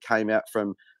quote that came out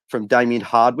from Damien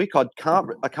Hardwick. I can't.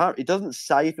 It doesn't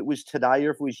say if it was today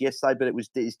or if it was yesterday, but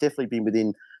it's definitely been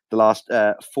within the last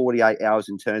 48 hours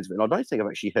in terms of it. And I don't think I've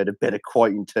actually heard a better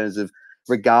quote in terms of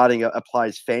regarding a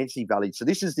player's fantasy value. So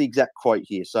this is the exact quote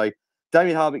here. So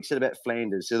Damien Hardwick said about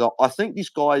Flanders, so I think this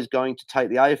guy is going to take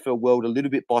the AFL world a little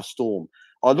bit by storm.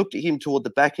 I looked at him toward the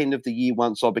back end of the year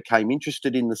once I became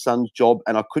interested in the Suns' job,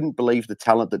 and I couldn't believe the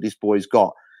talent that this boy's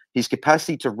got. His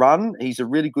capacity to run, he's a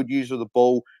really good user of the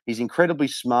ball. He's incredibly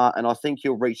smart, and I think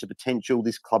he'll reach the potential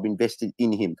this club invested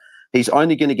in him. He's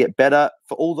only going to get better.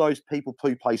 For all those people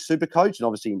who play Supercoach, and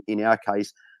obviously in our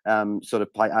case, sort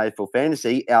of play AFL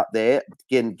Fantasy out there,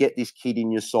 again, get this kid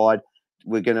in your side.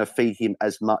 We're going to feed him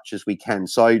as much as we can.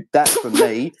 So that, for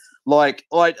me, like,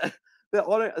 I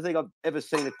don't think I've ever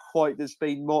seen a quote that's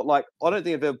been more like, I don't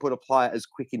think I've ever put a player as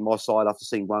quick in my side after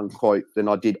seeing one quote than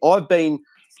I did.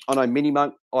 I know Mini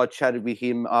Monk, I chatted with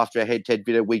him after our head-to-head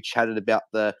video. We chatted about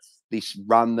this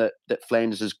run that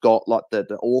Flanders has got, like the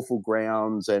awful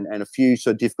grounds and a few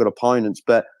so difficult opponents.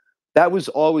 But I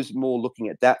was more looking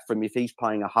at that from if he's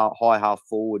playing a high half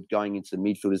forward going into the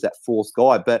midfield as that fourth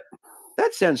guy. But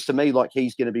that sounds to me like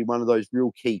he's going to be one of those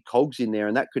real key cogs in there,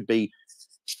 and that could be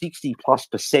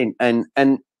 60+%.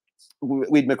 And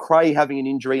with McRae having an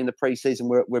injury in the preseason,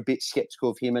 we're a bit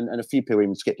sceptical of him, and a few people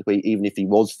even sceptical, even if he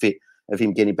was fit, of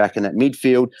him getting back in that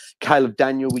midfield. Caleb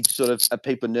Daniel, we sort of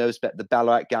people nervous about the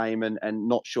Ballarat game and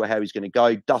not sure how he's going to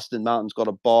go. Dustin Martin's got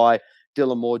a bye.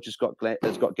 Dylan Moore has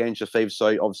got gangster fever,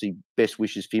 so obviously best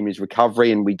wishes for him his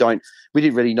recovery. And we didn't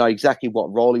really know exactly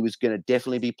what role he was going to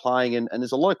definitely be playing. And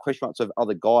there's a lot of question marks over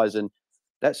other guys, and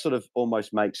that sort of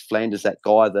almost makes Flanders that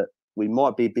guy that we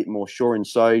might be a bit more sure. And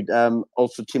so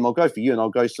also, Tim, I'll go for you, and I'll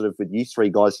go sort of with you three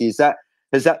guys here.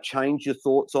 Has that changed your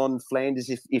thoughts on Flanders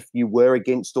if you were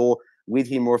against or with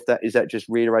him, or is that just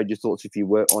reiterate your thoughts if you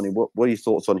were on him? What are your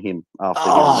thoughts on him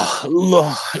after?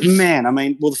 Man, I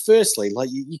mean, well, firstly, like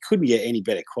you couldn't get any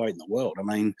better quote in the world. I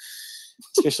mean,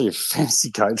 especially a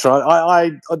fantasy coach, right?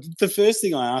 I the first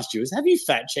thing I asked you is, have you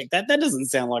fact checked that? That doesn't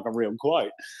sound like a real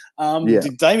quote.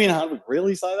 Did Damien Hardwick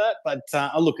really say that? But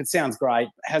look, it sounds great.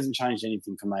 It hasn't changed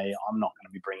anything for me. I'm not going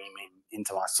to be bringing him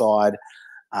into my side.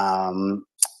 I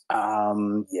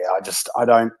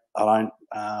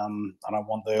don't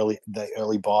want the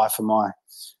early buy for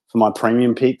my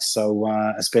premium picks. So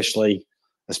especially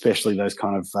those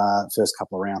kind of first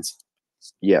couple of rounds.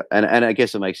 Yeah, and I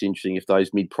guess it makes it interesting if those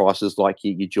mid-prices like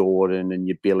your Jordan and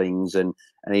your Billings and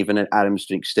even at Adams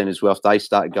to an extent as well, if they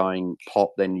start going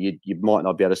pop, then you might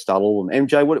not be able to start all of them.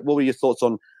 MJ, what were your thoughts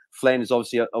on Flanders?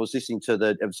 Obviously, I was listening to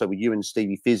the episode with you and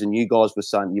Stevie Fizz, and you guys were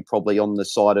saying you're probably on the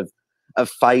side of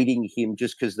fading him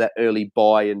just because that early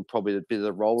buy and probably a bit of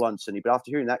the roll uncertainty. But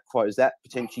after hearing that quote, has that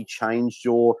potentially changed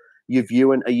your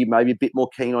view, and are you maybe a bit more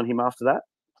keen on him after that?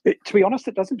 To be honest,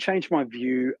 it doesn't change my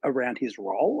view around his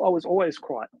role. I was always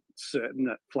quite certain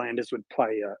that Flanders would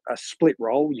play a split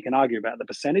role. You can argue about the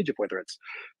percentage of whether it's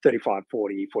 35,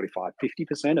 40, 45,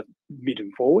 50% of mid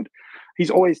and forward.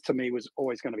 He's always, to me, was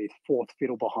always going to be fourth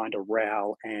fiddle behind a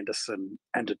Rowell, Anderson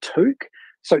and a Took.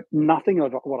 So nothing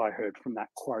of what I heard from that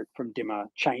quote from Dimmer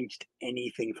changed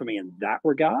anything for me in that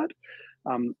regard.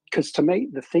 Because to me,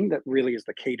 the thing that really is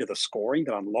the key to the scoring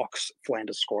that unlocks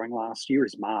Flanders' scoring last year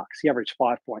is marks. He averaged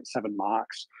 5.7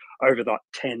 marks over that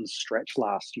 10 stretch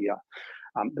last year,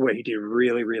 where he did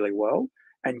really, really well.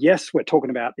 And yes, we're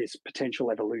talking about this potential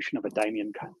evolution of a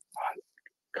Damien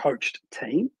coached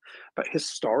team, but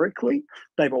historically,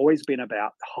 they've always been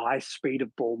about high speed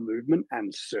of ball movement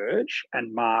and surge,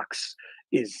 and marks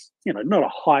is, not a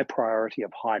high priority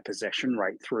of high possession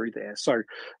rate through there. So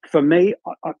for me,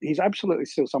 he's absolutely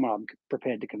still someone I'm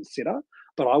prepared to consider,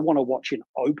 but I want to watch in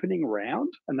opening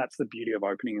round. And that's the beauty of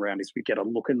opening round, is we get a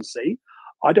look and see.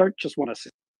 I don't just want to see.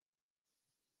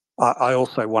 I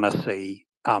also want to see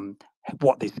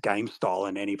what this game style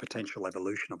and any potential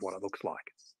evolution of what it looks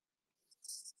like.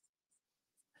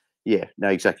 Yeah, no,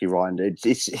 exactly right. And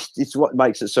it's what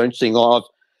makes it so interesting.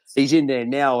 He's in there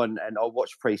now, and I'll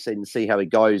watch pre-season and see how he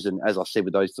goes. And as I said,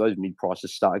 with those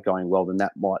mid-prices start going well, then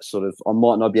that might I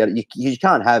might not be able to. You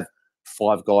can't have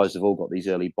five guys who've all got these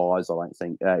early buys, I don't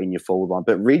think, in your forward line.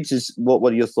 But Ridge,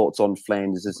 what are your thoughts on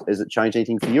Flanders? Has it changed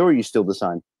anything for you, or are you still the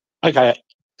same? Okay.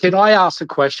 Can I ask a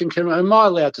question? Am I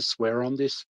allowed to swear on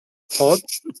this pod?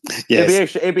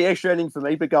 Yes. It'd be extra ending for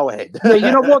me, but go ahead. Yeah,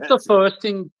 you know what the first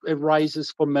thing it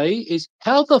raises for me is,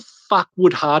 how the fuck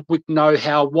would Hardwick know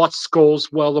what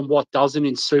scores well and what doesn't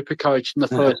in Supercoach in the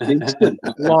first instance?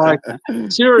 Like,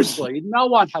 seriously, no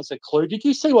one has a clue. Did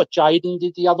you see what Jaden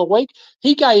did the other week?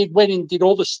 He went and did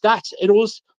all the stats. It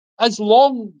was as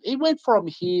long. He went from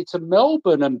here to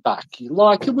Melbourne and back.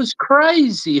 Like, it was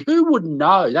crazy. Who would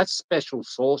know? That's special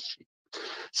sauce shit.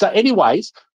 So,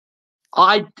 anyways,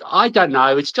 I don't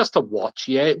know. It's just a watch,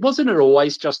 yeah. Wasn't it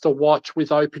always just a watch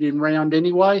with opening round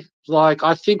anyway? Like,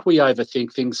 I think we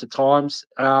overthink things at times.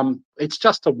 It's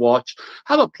just a watch.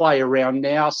 Have a play around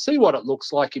now. See what it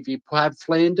looks like if you have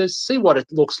Flanders. See what it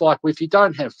looks like if you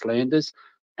don't have Flanders.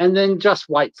 and then just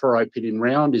wait for opening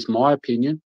round is my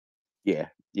opinion. Yeah,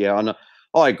 I know.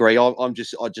 I agree. I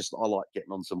like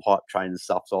getting on some hype train and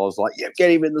stuff. So I was like, yeah,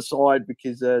 get him in the side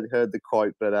because I heard the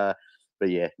quote. But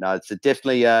yeah, no, it's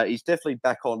definitely he's definitely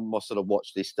back on my sort of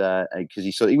watch list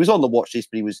because he was on the watch list,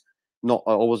 but he was not.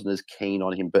 I wasn't as keen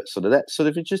on him, but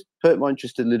it just hurt my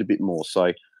interest a little bit more.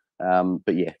 So,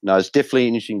 but yeah, no, it's definitely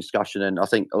an interesting discussion, and I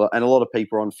think a lot of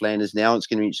people are on Flanders now. It's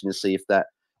going to be interesting to see if that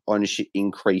ownership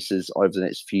increases over the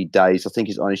next few days. I think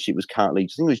his ownership was currently, I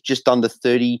think it was just under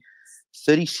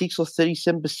 36 or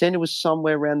 37%. It was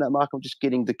somewhere around that mark. I'm just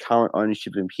getting the current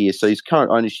ownership of him here. So his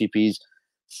current ownership is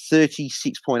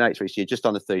 36.83, so just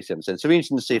under 37%. So we're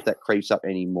interested to see if that creeps up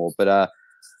anymore. But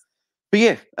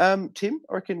yeah, Tim,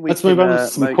 I reckon let's move on to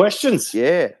some questions.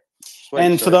 Yeah. Sweet,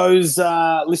 and for those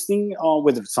listening,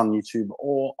 whether it's on YouTube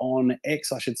or on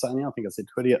X, I should say now, I think I said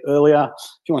Twitter earlier.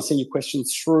 If you want to send your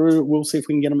questions through, we'll see if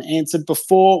we can get them answered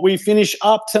before we finish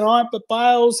up tonight. But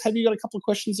Bails, have you got a couple of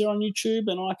questions there on YouTube,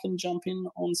 and I can jump in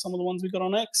on some of the ones we got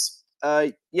on X?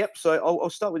 Yep. So I'll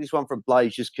start with this one from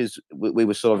Blaze, just because we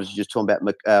were sort of just talking about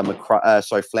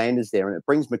Flanders there, and it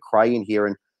brings McRae in here,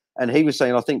 and he was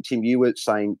saying, I think Tim, you were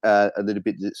saying a little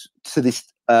bit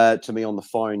to me on the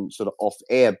phone, sort of off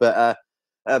air, but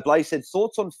Blaze said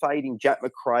thoughts on fading Jack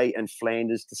McRae and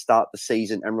Flanders to start the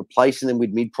season and replacing them with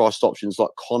mid-priced options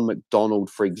like Con McDonald,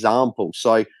 for example.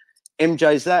 So,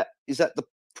 MJ, is that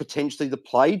potentially the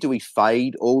play? Do we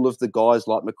fade all of the guys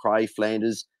like McRae,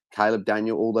 Flanders, Caleb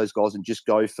Daniel, all those guys, and just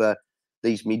go for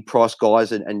these mid-price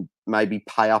guys and maybe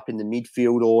pay up in the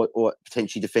midfield or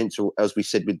potentially defence, or as we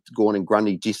said with Gawn and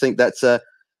Grundy? Do you think that's a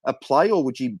play,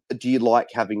 or do you like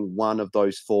having one of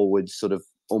those forwards sort of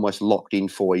almost locked in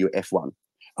for your F1?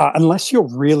 Unless you're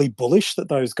really bullish that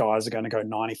those guys are going to go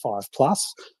 95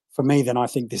 plus, for me, then I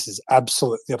think this is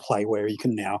absolutely a play where you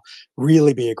can now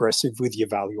really be aggressive with your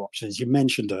value options. You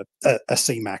mentioned a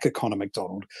C-Mac, a Connor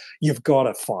McDonald. You've got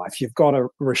a Fife. You've got a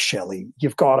Rochelle.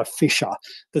 You've got a Fisher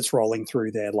that's rolling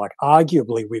through there. Like,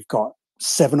 arguably, we've got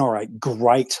 7 or 8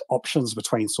 great options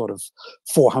between sort of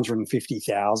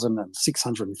 450,000 and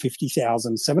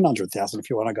 650,000, 700,000 if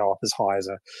you want to go up as high as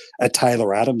a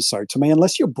Taylor Adams. So to me,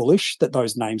 unless you're bullish that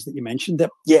those names that you mentioned, that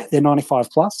they're 95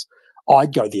 plus,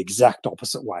 I'd go the exact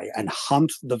opposite way and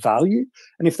hunt the value.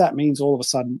 And if that means all of a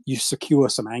sudden you secure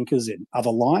some anchors in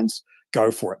other lines,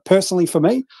 go for it. Personally, for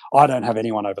me, I don't have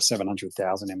anyone over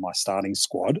 700,000 in my starting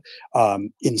squad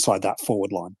inside that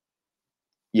forward line.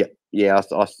 Yeah.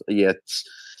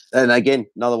 And again,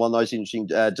 another one of those interesting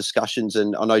discussions.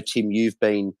 And I know, Tim, you've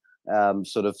been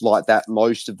sort of like that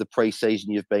most of the preseason.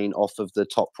 You've been off of the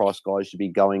top price guys. You've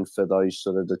been going for those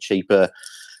sort of the cheaper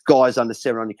guys under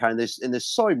 700k. And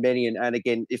there's so many. And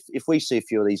again, if we see a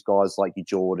few of these guys like your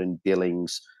Jordan,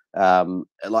 Billings,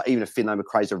 like even if Finlay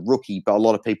McRae's a rookie, but a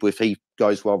lot of people, if he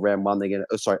goes well opening round, they're going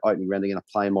to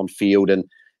play him on field, and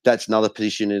that's another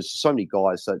position. There's so many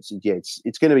guys, so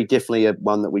it's going to be definitely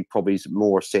one that we probably is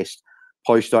more assessed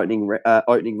post opening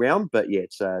round. But yeah,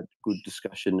 it's a good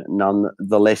discussion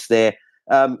nonetheless. There,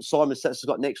 Simon Sats has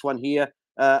got next one here.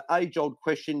 Age-old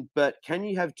question, but can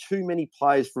you have too many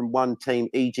players from one team,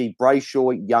 e.g.,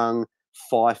 Brayshaw, Young,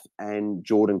 Fife, and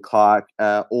Jordan Clark,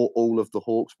 or all of the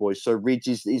Hawks boys? So, Ridge,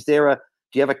 do you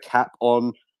have a cap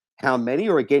on how many,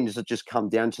 or again, does it just come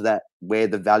down to that where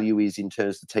the value is in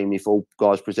terms of the team? If all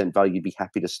guys present value, you'd be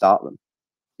happy to start them.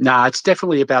 No, it's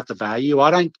definitely about the value. I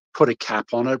don't put a cap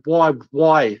on it.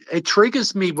 Why? It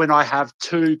triggers me when I have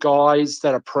 2 guys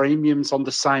that are premiums on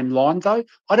the same line, though.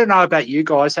 I don't know about you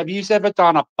guys. Have you ever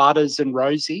done a Butters and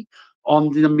Rosie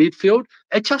on the midfield?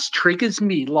 It just triggers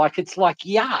me. It's like,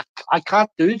 yuck. I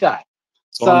can't do that.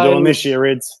 That's what I'm doing this year,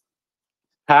 Rids.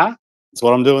 Huh? That's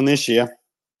what I'm doing this year.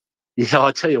 Yeah,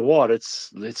 I'll tell you what,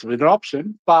 it's an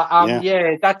option. But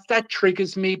that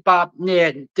triggers me. But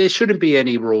yeah, there shouldn't be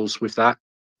any rules with that.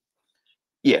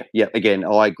 Yeah. Again,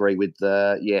 I agree with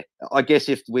I guess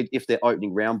if they're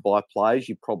opening round by players,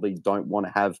 you probably don't want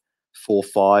to have 4 or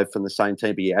 5 from the same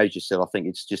team. But yeah, as you said, I think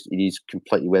it is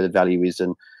completely where the value is.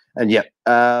 And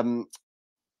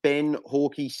Ben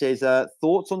Hawkey says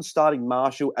thoughts on starting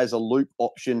Marshall as a loop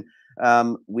option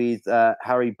with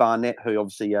Harry Barnett, who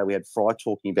obviously we had Fry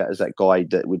talking about as that guy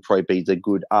that would probably be the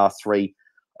good R3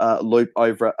 loop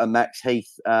over a Max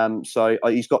Heath. So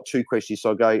he's got 2 questions. So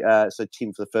I'll go. So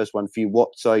Tim, for the first one for you,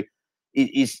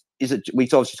 is it? We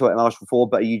obviously talked about Marshall before,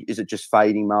 but is it just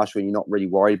fading Marshall and you're not really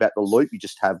worried about the loop? You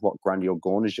just have Grundy or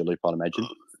Gawn as your loop, I'd imagine.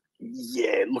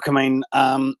 Yeah, look, I mean,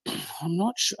 I'm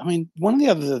not sure. I mean, one of the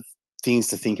other things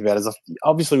to think about is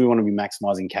obviously we want to be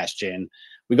maximising cash gen.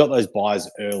 we got those buys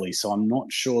early, so I'm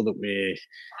not sure that we're.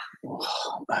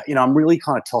 I'm really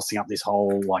kind of tossing up this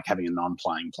whole like having a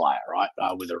non-playing player, right?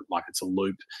 Like it's a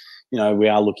loop. We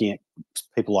are looking at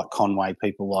people like Conway,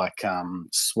 people like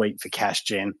Sweet for cash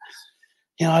gen.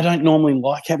 I don't normally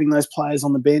like having those players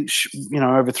on the bench,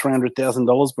 over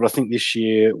 $300,000, but I think this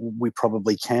year we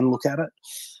probably can look at it.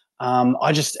 I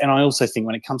also think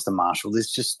when it comes to Marshall,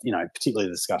 there's just, particularly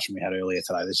the discussion we had earlier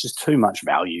today, there's just too much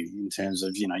value in terms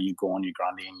of, your Gawn, your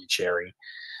Grundy and your Cherry.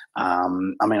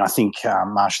 I think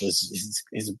Marshall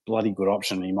is a bloody good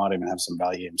option. He might even have some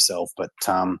value himself, but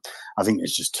I think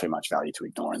there's just too much value to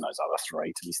ignoring those other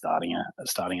three to be starting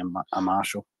a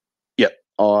Marshall. Yep,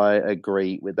 I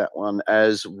agree with that one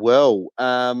as well.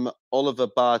 Oliver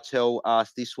Bartel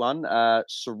asked this one: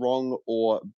 Sarong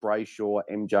or Brayshaw?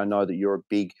 MJ, I know that you're a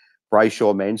big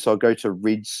Brayshaw man, so I'll go to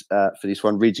Rids for this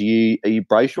one. Rids, are you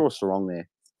Brayshaw or Sarong there?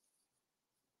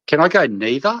 Can I go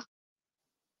neither?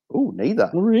 Oh, neither.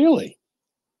 Really?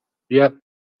 Yep.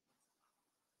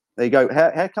 There you go.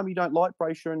 How come you don't like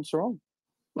Brayshaw and Sarong?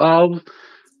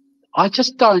 I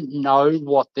just don't know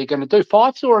what they're going to do.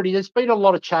 There's been a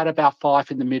lot of chat about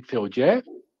Fife in the midfield, yeah?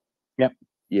 Yep.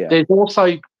 Yeah. There's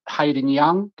also Hayden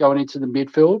Young going into the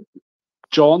midfield.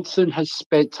 Johnson has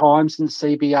spent times in the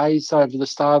CBAs over the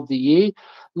start of the year.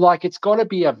 Like, it's got to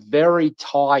be a very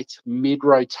tight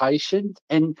mid-rotation.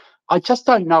 And I just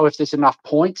don't know if there's enough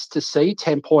points to see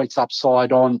 10 points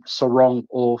upside on Sarong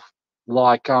or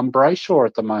Brayshaw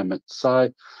at the moment. So,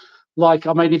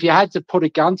 if you had to put a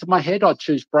gun to my head, I'd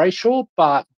choose Brayshaw,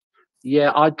 but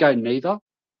yeah, I'd go neither.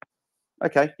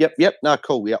 Okay. Yep. No,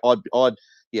 cool. Yeah, I've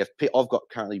got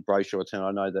currently Brayshaw at 10.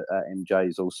 I know that MJ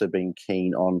has also been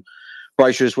keen on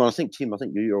Brayshaw as well. I think Tim,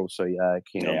 you're also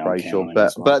keen on Brayshaw,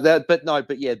 but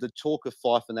the talk of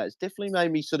Fife and that has definitely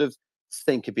made me sort of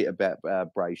think a bit about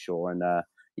Brayshaw and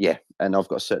I've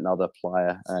got a certain other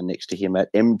player next to him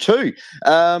at M2.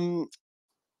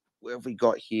 What have we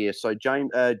got here? So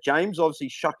James obviously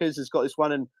Shuckers has got this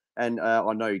one, and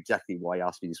I know exactly why he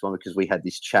asked me this one because we had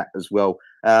this chat as well.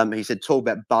 He said talk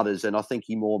about Butters, and I think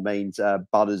he more means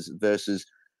Butters versus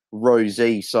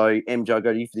Rosie. So MJ, I'll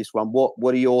go to you for this one.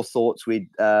 What are your thoughts with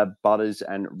Butters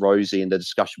and Rosie and the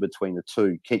discussion between the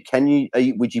two?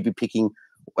 Would you be picking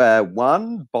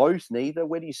one, both, neither?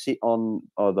 Where do you sit on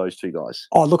those two guys?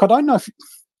 Oh, look, I don't know if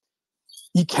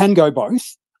you can go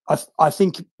both. I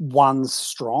think one's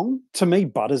strong. To me,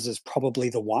 Butters is probably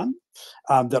the one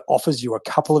that offers you a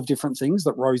couple of different things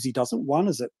that Rosie doesn't. One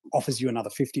is it offers you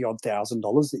another $50,000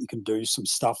 that you can do some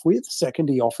stuff with. Second,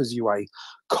 he offers you a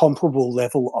comparable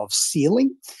level of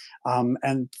ceiling.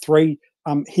 And three,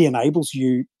 he enables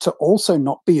you to also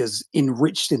not be as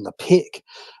enriched in the pick,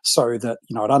 so that,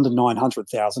 at under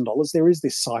 $900,000, there is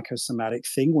this psychosomatic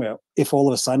thing where if all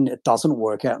of a sudden it doesn't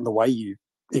work out in the way you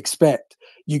expect,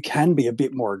 you can be a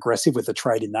bit more aggressive with the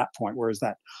trade in that point, whereas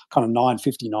that kind of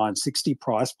 $950, $960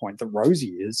 price point that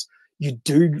Rosie is, you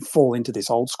do fall into this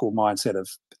old school mindset of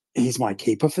he's my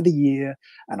keeper for the year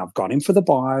and I've got him for the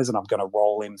buys and I'm going to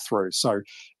roll him through. So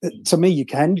to me, you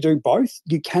can do both.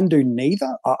 You can do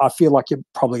neither. I feel like you're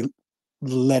probably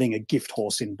letting a gift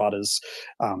horse in Butters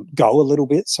go a little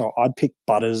bit. So I'd pick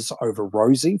Butters over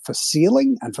Rosie for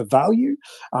ceiling and for value.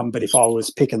 But if I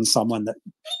was picking someone that,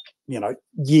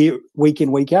 week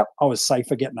in, week out, I was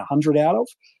safer getting 100 out of.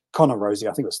 Connor Rosie,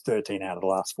 I think it was 13 out of the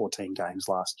last 14 games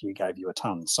last year, gave you a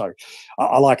ton. So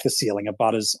I like the ceiling of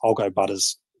Butters. I'll go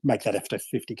Butters. Make that after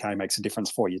 50K makes a difference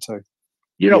for you too.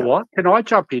 You know what? Can I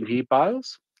jump in here,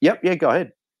 Bails? Yep. Yeah, go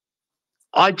ahead.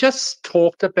 I just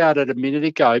talked about it a minute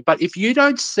ago, but if you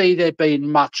don't see there being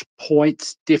much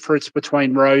points difference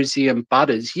between Rosie and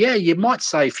Butters, you might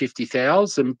say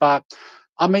 50,000, but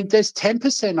there's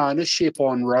 10% ownership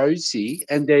on Rosie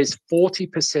and there's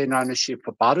 40% ownership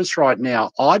for Butters right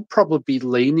now. I'd probably be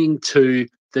leaning to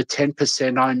the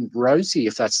 10% on Rosie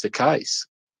if that's the case.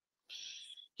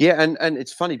 Yeah, and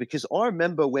it's funny because I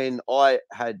remember when I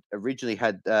had originally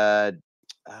had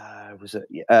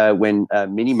when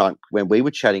Mini Monk, when we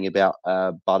were chatting about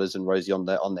Butters and Rosie on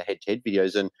the head-to-head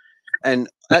videos, and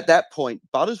at that point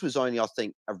Butters was only, I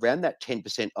think, around that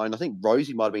 10% owned. I think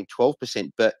Rosie might have been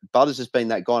 12%, but Butters has been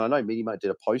that guy. And I know Mini Monk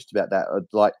did a post about that.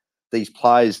 Like these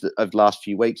players that over the last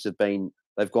few weeks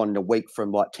they've gone in a week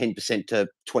from like 10% to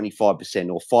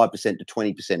 25% or 5% to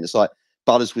 20%. It's like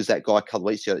Butters was that guy a couple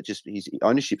of weeks ago that just his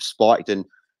ownership spiked. And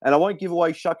I won't give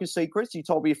away Shucker's secrets. He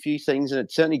told me a few things, and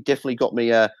it certainly definitely got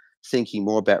me thinking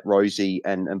more about Rosie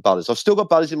and Butters. I've still got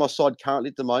Butters in my side currently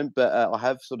at the moment, but I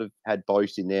have sort of had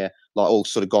both in there, like all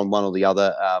sort of gone one or the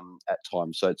other at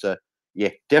times. So it's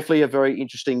definitely a very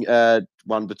interesting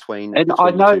one between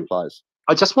the two players.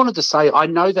 I just wanted to say, I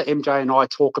know that MJ and I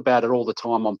talk about it all the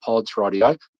time on pods,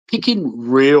 radio. Picking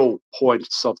real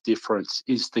points of difference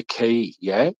is the key,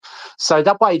 yeah? So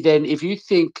that way then, if you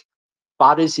think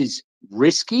Butters is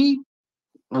risky,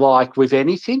 like with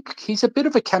anything, he's a bit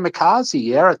of a kamikaze,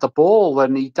 yeah, at the ball,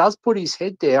 and he does put his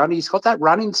head down. He's got that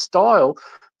running style.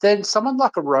 Then someone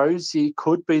like a Rosie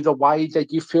could be the way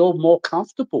that you feel more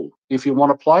comfortable if you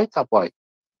want to play it that way.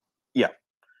 Yeah.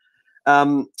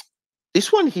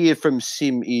 This one here from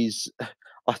Sim is,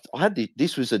 I had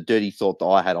this was a dirty thought that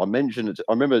I had. I mentioned it.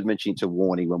 I remember mentioning to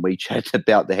Warney when we chatted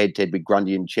about the head-to-head with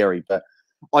Grundy and Cherry, but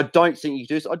I don't think you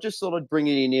do this. I just thought I'd bring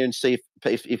it in here and see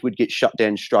if we'd get shut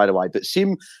down straight away. But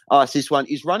Sim asked this one,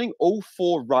 is running all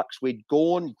 4 rucks with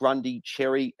Gawn, Grundy,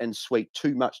 Cherry and Sweet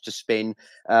too much to spend?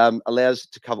 Allows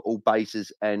to cover all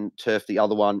bases and turf the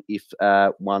other one if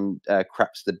one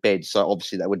craps the bed. So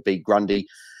obviously that would be Grundy,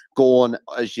 Gawn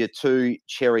as your 2,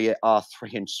 Cherry at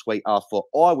R3 and Sweet R4.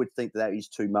 I would think that is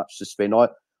too much to spend.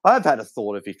 I've had a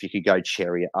thought of if you could go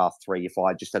Cherry at R3 if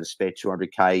I just had a spare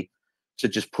 200K to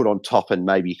just put on top, and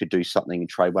maybe you could do something and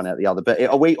trade one out the other. But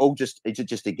are we all is it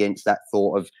just against that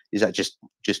thought of, is that just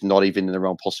not even in the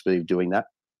realm possibility of doing that?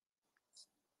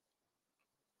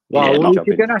 Well, if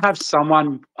you're going to have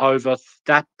someone over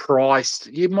that price,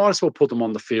 you might as well put them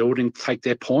on the field and take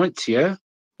their points, yeah?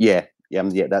 Yeah,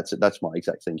 that's my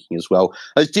exact thinking as well.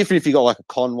 It's different if you got like a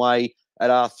Conway at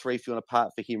R3 if you want to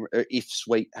part for him, or if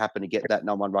Sweet happen to get that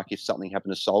number 1 ruck if something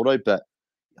happened to Soldo, but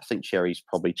I think Cherry's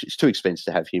probably it's too expensive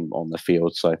to have him on the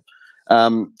field. So,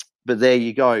 but there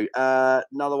you go.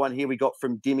 Another one here we got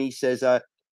from Dimmy says,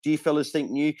 do you fellas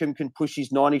think Newcomb can push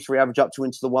his 93 average up to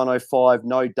into the 105?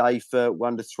 No day for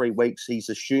 1 to 3 weeks. He's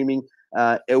assuming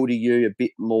LDU a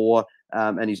bit more,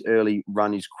 and his early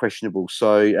run is questionable.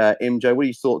 So, MJ, what are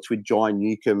your thoughts with Jai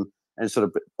Newcomb, and sort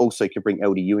of also could bring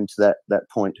LDU into that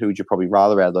point? Who would you probably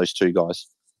rather out of those 2 guys?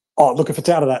 Oh, look, if it's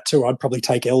out of that too, I'd probably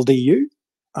take LDU.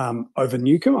 Over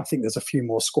Newcomb. I think there's a few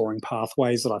more scoring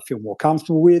pathways that I feel more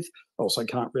comfortable with. Also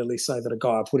can't really say that a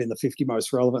guy I put in the 50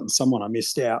 most relevant and someone I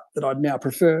missed out that I'd now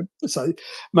prefer. So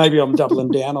maybe I'm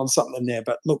doubling down on something there.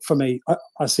 But look, for me,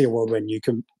 I see a world where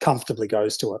Newcomb comfortably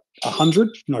goes to 100,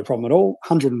 no problem at all.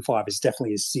 105 is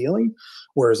definitely his ceiling,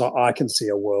 whereas I can see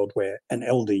a world where an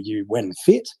LDU, when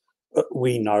fit,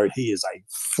 we know he is a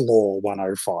floor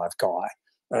 105 guy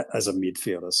as a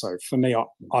midfielder. So for me,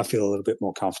 I feel a little bit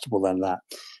more comfortable than that.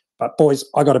 But boys,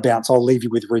 I got to bounce. I'll leave you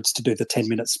with Rids to do the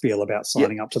 10-minute spiel about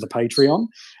signing up to the Patreon.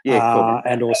 Yeah, cool.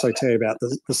 And also tell you about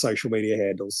the social media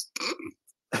handles.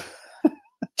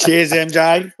 Cheers,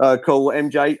 MJ. Cool,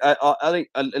 MJ. I think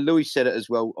Louis said it as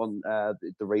well on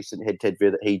the recent head-to-head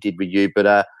video that he did with you,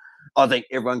 but I think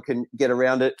everyone can get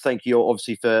around it. Thank you,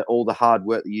 obviously, for all the hard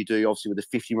work that you do, obviously, with the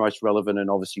 50 most relevant and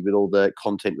obviously with all the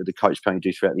content with the coach playing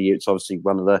do throughout the year. It's obviously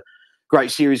one of the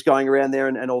great series going around there,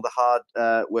 and all the hard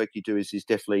work you do is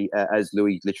definitely, as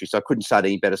Louis literally, so I couldn't say it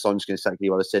any better, so I'm just going to say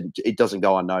what I said. It doesn't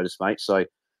go unnoticed, mate. So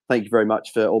thank you very much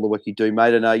for all the work you do,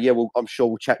 mate. And I'm sure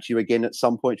we'll chat to you again at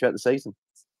some point throughout the season.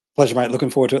 Pleasure, mate.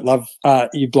 Looking forward to it. Love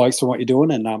you blokes for what you're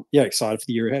doing, and excited for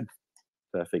the year ahead.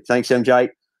 Perfect. Thanks, MJ.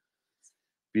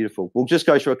 Beautiful. We'll just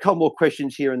go through a couple more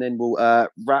questions here, and then we'll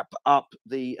wrap up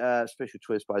the special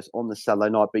Twitter space on the Saturday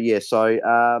night. But yeah, so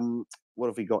what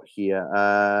have we got here?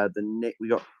 We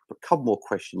got a couple more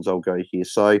questions. I'll go here.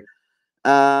 So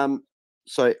I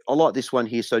like this one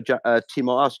here. So Tim,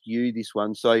 I'll ask you this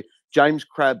one. So James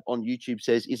Crabb on YouTube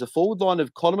says, is a forward line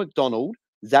of Connor McDonald,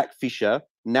 Zach Fisher,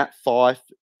 Nat Fyfe,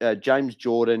 James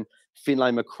Jordan,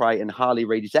 Finlay McRae, and Harley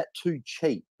Reid, is that too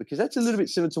cheap? Because that's a little bit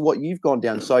similar to what you've gone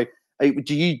down. So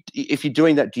if you're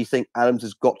doing that, do you think Adams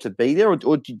has got to be there,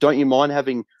 or don't you mind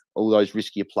having all those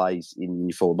riskier plays in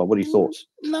your forward line? What are your thoughts?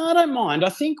 No, I don't mind. I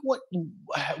think a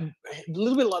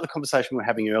little bit like the conversation we were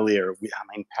having earlier,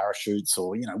 parachutes,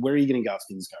 or, where are you going to go if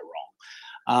things go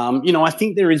wrong? I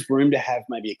think there is room to have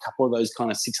maybe a couple of those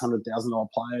kind of $600,000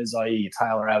 players, i.e. your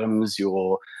Taylor Adams,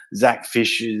 your Zach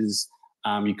Fishers,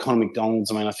 your Connor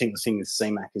McDonald's. I think the thing with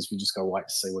C-Mac is we just got to wait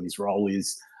to see what his role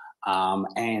is. The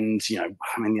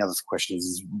other question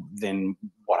is then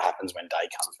what happens when Day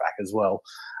comes back as well.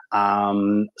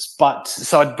 But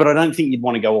I don't think you'd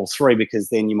want to go all 3, because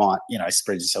then you might,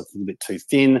 spread yourself a little bit too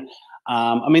thin.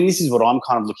 This is what I'm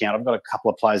kind of looking at. I've got a couple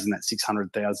of players in that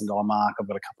 $600,000 mark. I've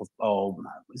got a couple of,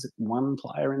 is it one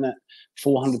player in that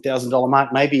 $400,000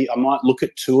 mark? Maybe I might look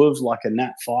at 2 of like a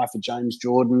Nat Fyfe or James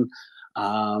Jordan.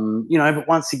 But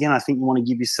once again, I think you want to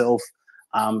give yourself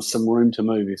some room to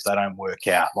move if they don't work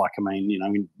out. We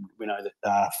know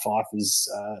that Fyfe has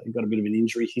got a bit of an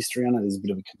injury history on it. There's a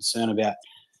bit of a concern about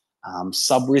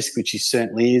sub-risk, which he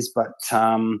certainly is. But,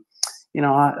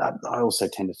 I also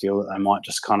tend to feel that they might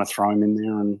just kind of throw him in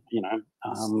there and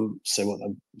see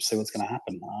what's going to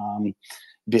happen.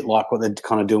 A bit like what they're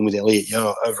kind of doing with Elliot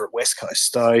Yeo over at West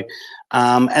Coast. So,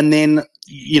 and then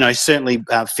certainly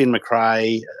Finn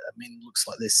McRae. I mean, it looks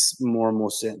like there's more and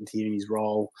more certainty in his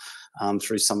role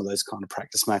through some of those kind of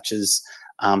practice matches.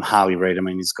 Harley Reid, I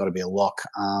mean, he's got to be a lock.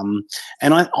 And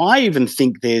I even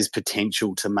think there's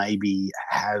potential to maybe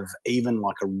have even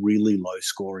like a really low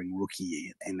scoring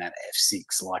rookie in that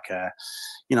F6. Like I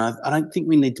don't think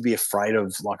we need to be afraid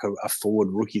of like a forward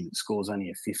rookie that scores only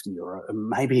a 50 or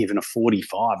maybe even a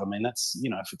 45. I mean, that's,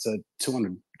 if it's a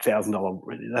 $200,000,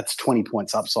 that's 20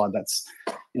 points upside. That's,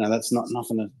 that's not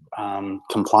nothing to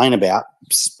complain about.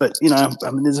 But,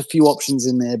 I mean, there's a few options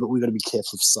in there, but we've got to be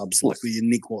careful of subs like your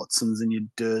Nick Watsons and your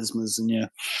Dersmas and your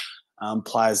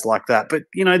players like that. But,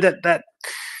 that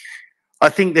I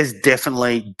think there's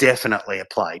definitely a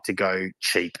play to go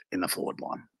cheap in the forward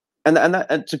line. And I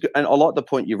like the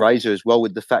point you raise there as well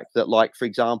with the fact that, like, for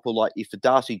example, like if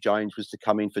Darcy Jones was to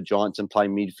come in for Giants and play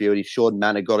midfield, if Sean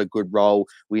Manor got a good role,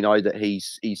 we know that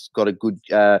he's got a good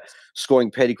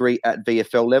scoring pedigree at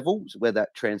VFL levels. Where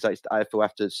that translates to AFL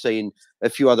after seeing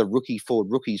a few other forward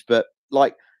rookies. But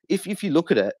like if you look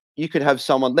at it, you could have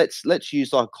someone. Let's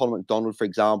use like Conor McDonald for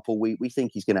example. We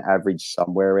think he's going to average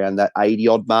somewhere around that 80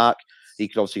 odd mark. He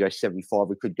could obviously go 75.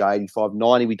 We could go 85,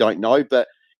 90. We don't know, but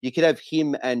you could have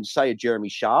him and, say, a Jeremy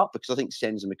Sharp, because I think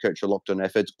Sens and McKercher are locked on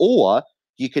efforts, or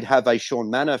you could have a Sean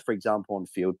Manor, for example, on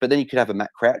field, but then you could have a Matt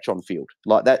Crouch on field.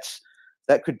 Like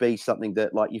that could be something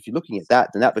that, like, if you're looking at that,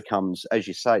 then that becomes, as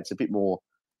you say, it's a bit more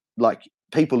like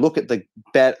people look at the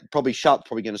bad. Probably Sharp's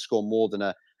probably going to score more than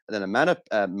a Manor,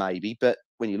 maybe, but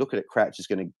when you look at it, Crouch is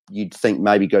you'd think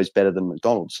maybe goes better than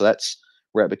McDonald. So that's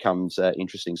where it becomes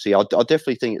interesting. So yeah, I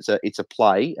definitely think it's a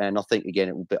play, and I think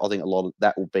again I think a lot of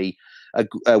that will be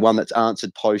a one that's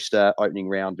answered post opening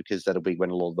round, because that'll be when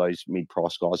a lot of those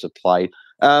mid-price guys have played.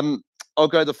 I'll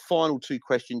go the final two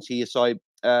questions here. So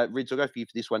Rids, I'll go for you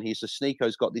for this one here. So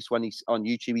Sneeko's got this one. He's on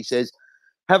YouTube. He says,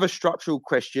 have a structural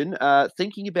question.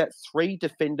 Thinking about 3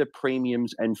 defender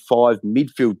premiums and 5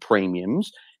 midfield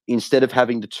premiums instead of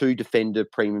having the 2 defender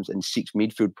premiums and 6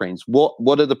 midfield premiums.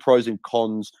 What are the pros and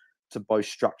cons to both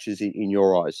structures in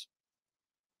your eyes?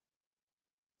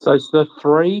 So it's the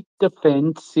 3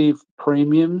 defensive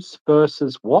premiums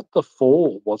versus what? The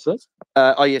 4, was it?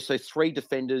 So 3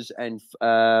 defenders and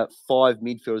 5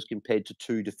 midfielders compared to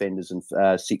 2 defenders and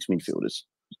 6 midfielders.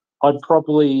 I'd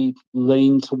probably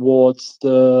lean towards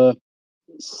the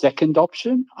second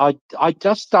option. I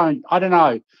don't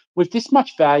know. With this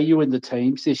much value in the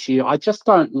teams this year, I just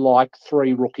don't like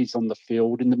 3 rookies on the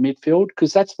field in the midfield,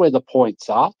 because that's where the points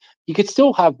are. You could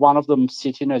still have one of them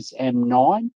sitting as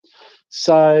M9.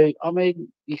 So, I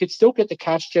mean, you could still get the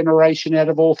cash generation out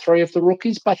of all 3 of the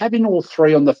rookies, but having all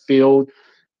 3 on the field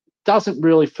doesn't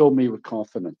really fill me with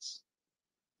confidence.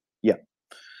 Yeah.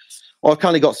 Well, I've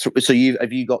kind of got so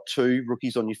have you got 2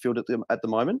 rookies on your field at the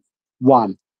moment?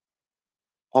 1.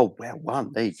 Oh wow,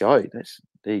 1. There you go.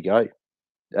 There you go.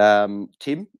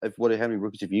 Tim, how many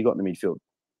rookies have you got in the midfield?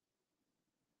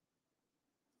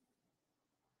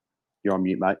 You're on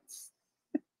mute, mate.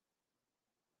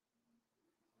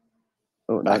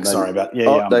 Oh, no, sorry about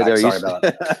there he sorry is. about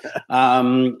that.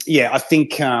 I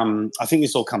think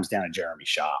this all comes down to Jeremy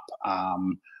Sharp.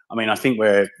 I mean, I think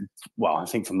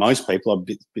for most people,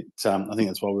 I think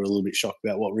that's why we were a little bit shocked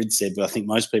about what Rid said, but I think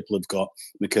most people have got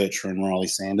McKercher and Riley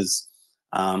Sanders,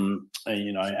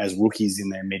 as rookies in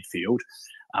their midfield.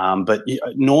 But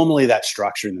normally that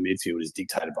structure in the midfield is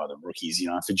dictated by the rookies.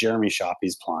 If Jeremy Sharp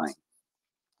is playing,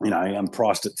 I'm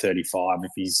priced at 35.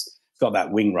 If he's got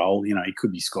that wing role, he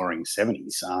could be scoring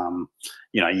 70s.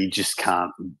 You just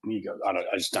can't.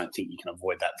 I just don't think you can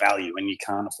avoid that value, and you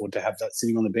can't afford to have that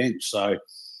sitting on the bench. So,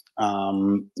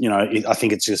 I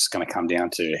think it's just going to come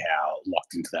down to how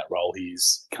locked into that role he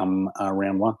is come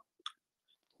round 1.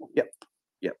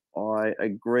 Yep, I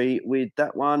agree with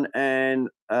that one, and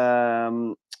I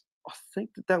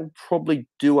think that will probably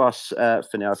do us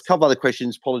for now. A couple other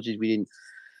questions. Apologies, we didn't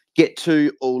get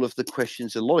to all of the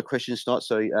questions. A lot of questions tonight,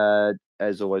 so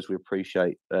as always, we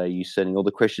appreciate you sending all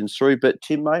the questions through. But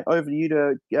Tim, mate, over to you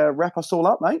to wrap us all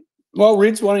up, mate. Well,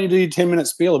 Rids, why don't you do your 10-minute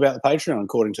spiel about the Patreon,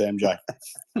 according to MJ?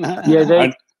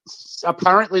 Yeah,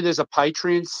 apparently there's a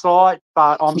Patreon site,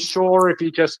 but I'm sure if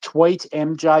you just tweet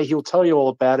MJ, he'll tell you all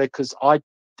about it, because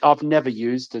I've never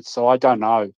used it, so I don't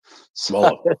know.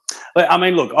 So. Well, I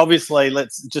mean, look, obviously,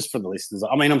 just for the listeners,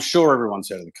 I mean, I'm sure everyone's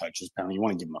heard of the Coaches Panel. You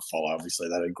want to give them a follow, obviously.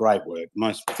 They do great work.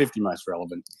 50 most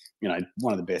relevant,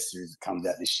 one of the best series that comes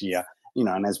out this year.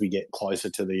 and as we get closer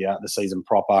to the season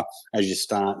proper, as you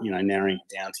start, narrowing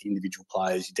it down to individual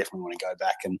players, you definitely want to go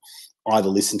back and either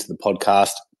listen to the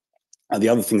podcast. The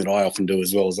other thing that I often do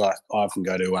as well is I often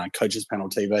go to Coaches Panel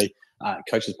TV,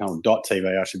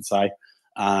 coachespanel.tv, I should say,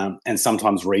 and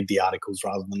sometimes read the articles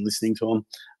rather than listening to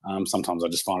them. Sometimes I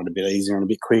just find it a bit easier and a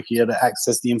bit quicker to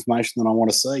access the information that I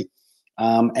want to see.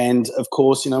 And of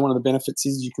course, one of the benefits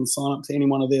is you can sign up to any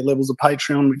one of their levels of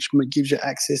Patreon, which gives you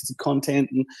access to content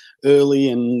and early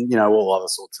and, all other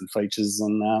sorts of features.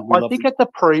 And I think at the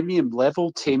premium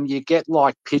level, Tim, you get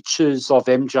like pictures of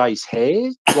MJ's hair,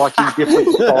 like in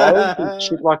different styles and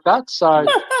shit like that. So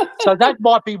that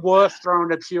might be worth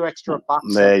throwing a few extra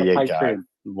bucks there at the you Patreon. Go.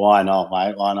 Why not,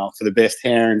 mate? Why not? For the best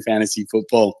hair in fantasy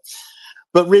football.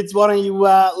 But Rids, why don't you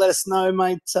let us know,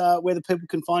 mate, where the people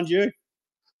can find you?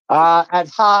 At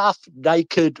Half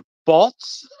Naked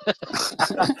Bots,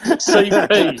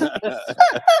 CP.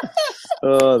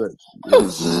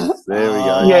 There we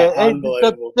go. Yeah, and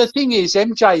the thing is,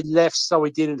 MJ left, so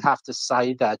he didn't have to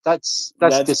say that. That's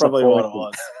probably what it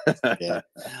was. Yeah.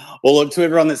 Well, look, to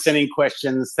everyone that's sending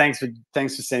questions, thanks for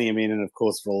sending them in, and of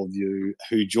course for all of you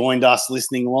who joined us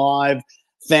listening live.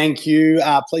 Thank you.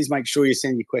 Please make sure you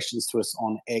send your questions to us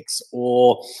on X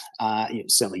or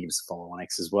certainly give us a follow on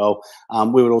X as well.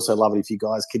 We would also love it if you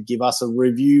guys could give us a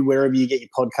review wherever you get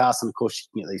your podcasts. And, of course, you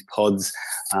can get these pods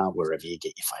wherever you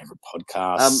get your favourite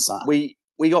podcasts.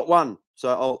 We got one.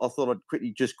 So I thought I'd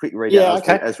quickly read out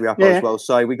as we up as well.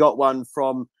 So we got one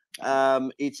from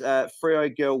it's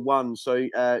Freo Girl 1. So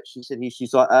she said here,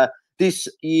 she's like, this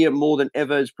year, more than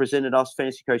ever, has presented us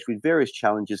fantasy coach with various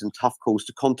challenges and tough calls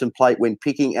to contemplate when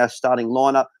picking our starting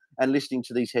lineup, and listening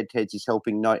to these head-to-heads is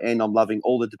helping no end. I'm loving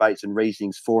all the debates and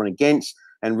reasonings for and against,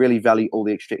 and really value all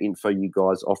the extra info you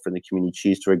guys offer in the community.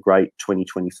 Cheers to a great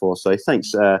 2024. So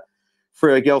thanks,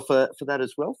 Freo Girl, for that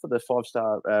as well, for the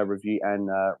 5-star review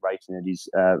and rating. It is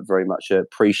very much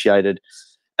appreciated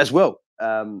as well.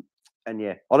 And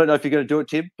yeah, I don't know if you're going to do it,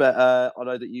 Tim, but I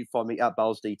know that you find me at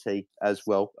Bails DT as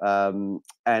well.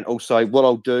 And also, what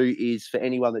I'll do is for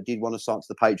anyone that did want to sign to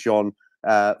the Patreon,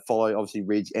 follow obviously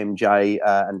Rids, MJ,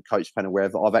 and Coach Panel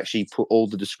wherever. I've actually put all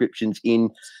the descriptions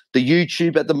in the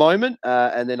YouTube at the moment,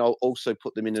 and then I'll also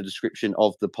put them in the description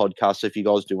of the podcast. So if you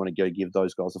guys do want to go give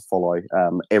those guys a follow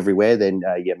everywhere, then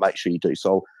make sure you do.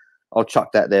 So I'll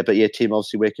chuck that there. But yeah, Tim,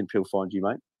 obviously, where can people find you,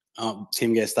 mate?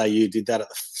 Tim Guesty, you did that at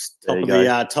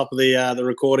the top of the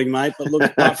recording, mate. But look,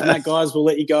 apart from that, guys, we'll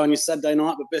let you go on your Saturday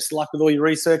night. But best of luck with all your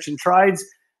research and trades,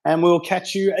 and we'll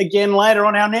catch you again later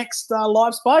on our next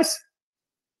live space.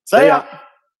 See ya.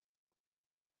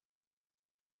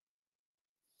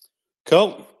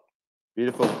 Cool.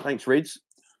 Beautiful. Thanks, Rids.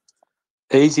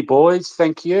 Easy, boys.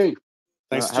 Thank you.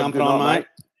 Thanks for jumping on, mate.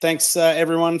 Thanks,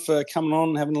 everyone, for coming on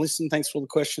and having a listen. Thanks for all the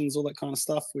questions, all that kind of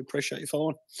stuff. We appreciate you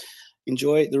following.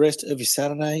 Enjoy the rest of your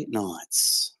Saturday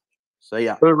nights. See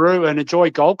ya. Hooroo, and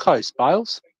enjoy Gold Coast,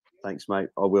 Bails. Thanks, mate.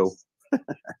 I will.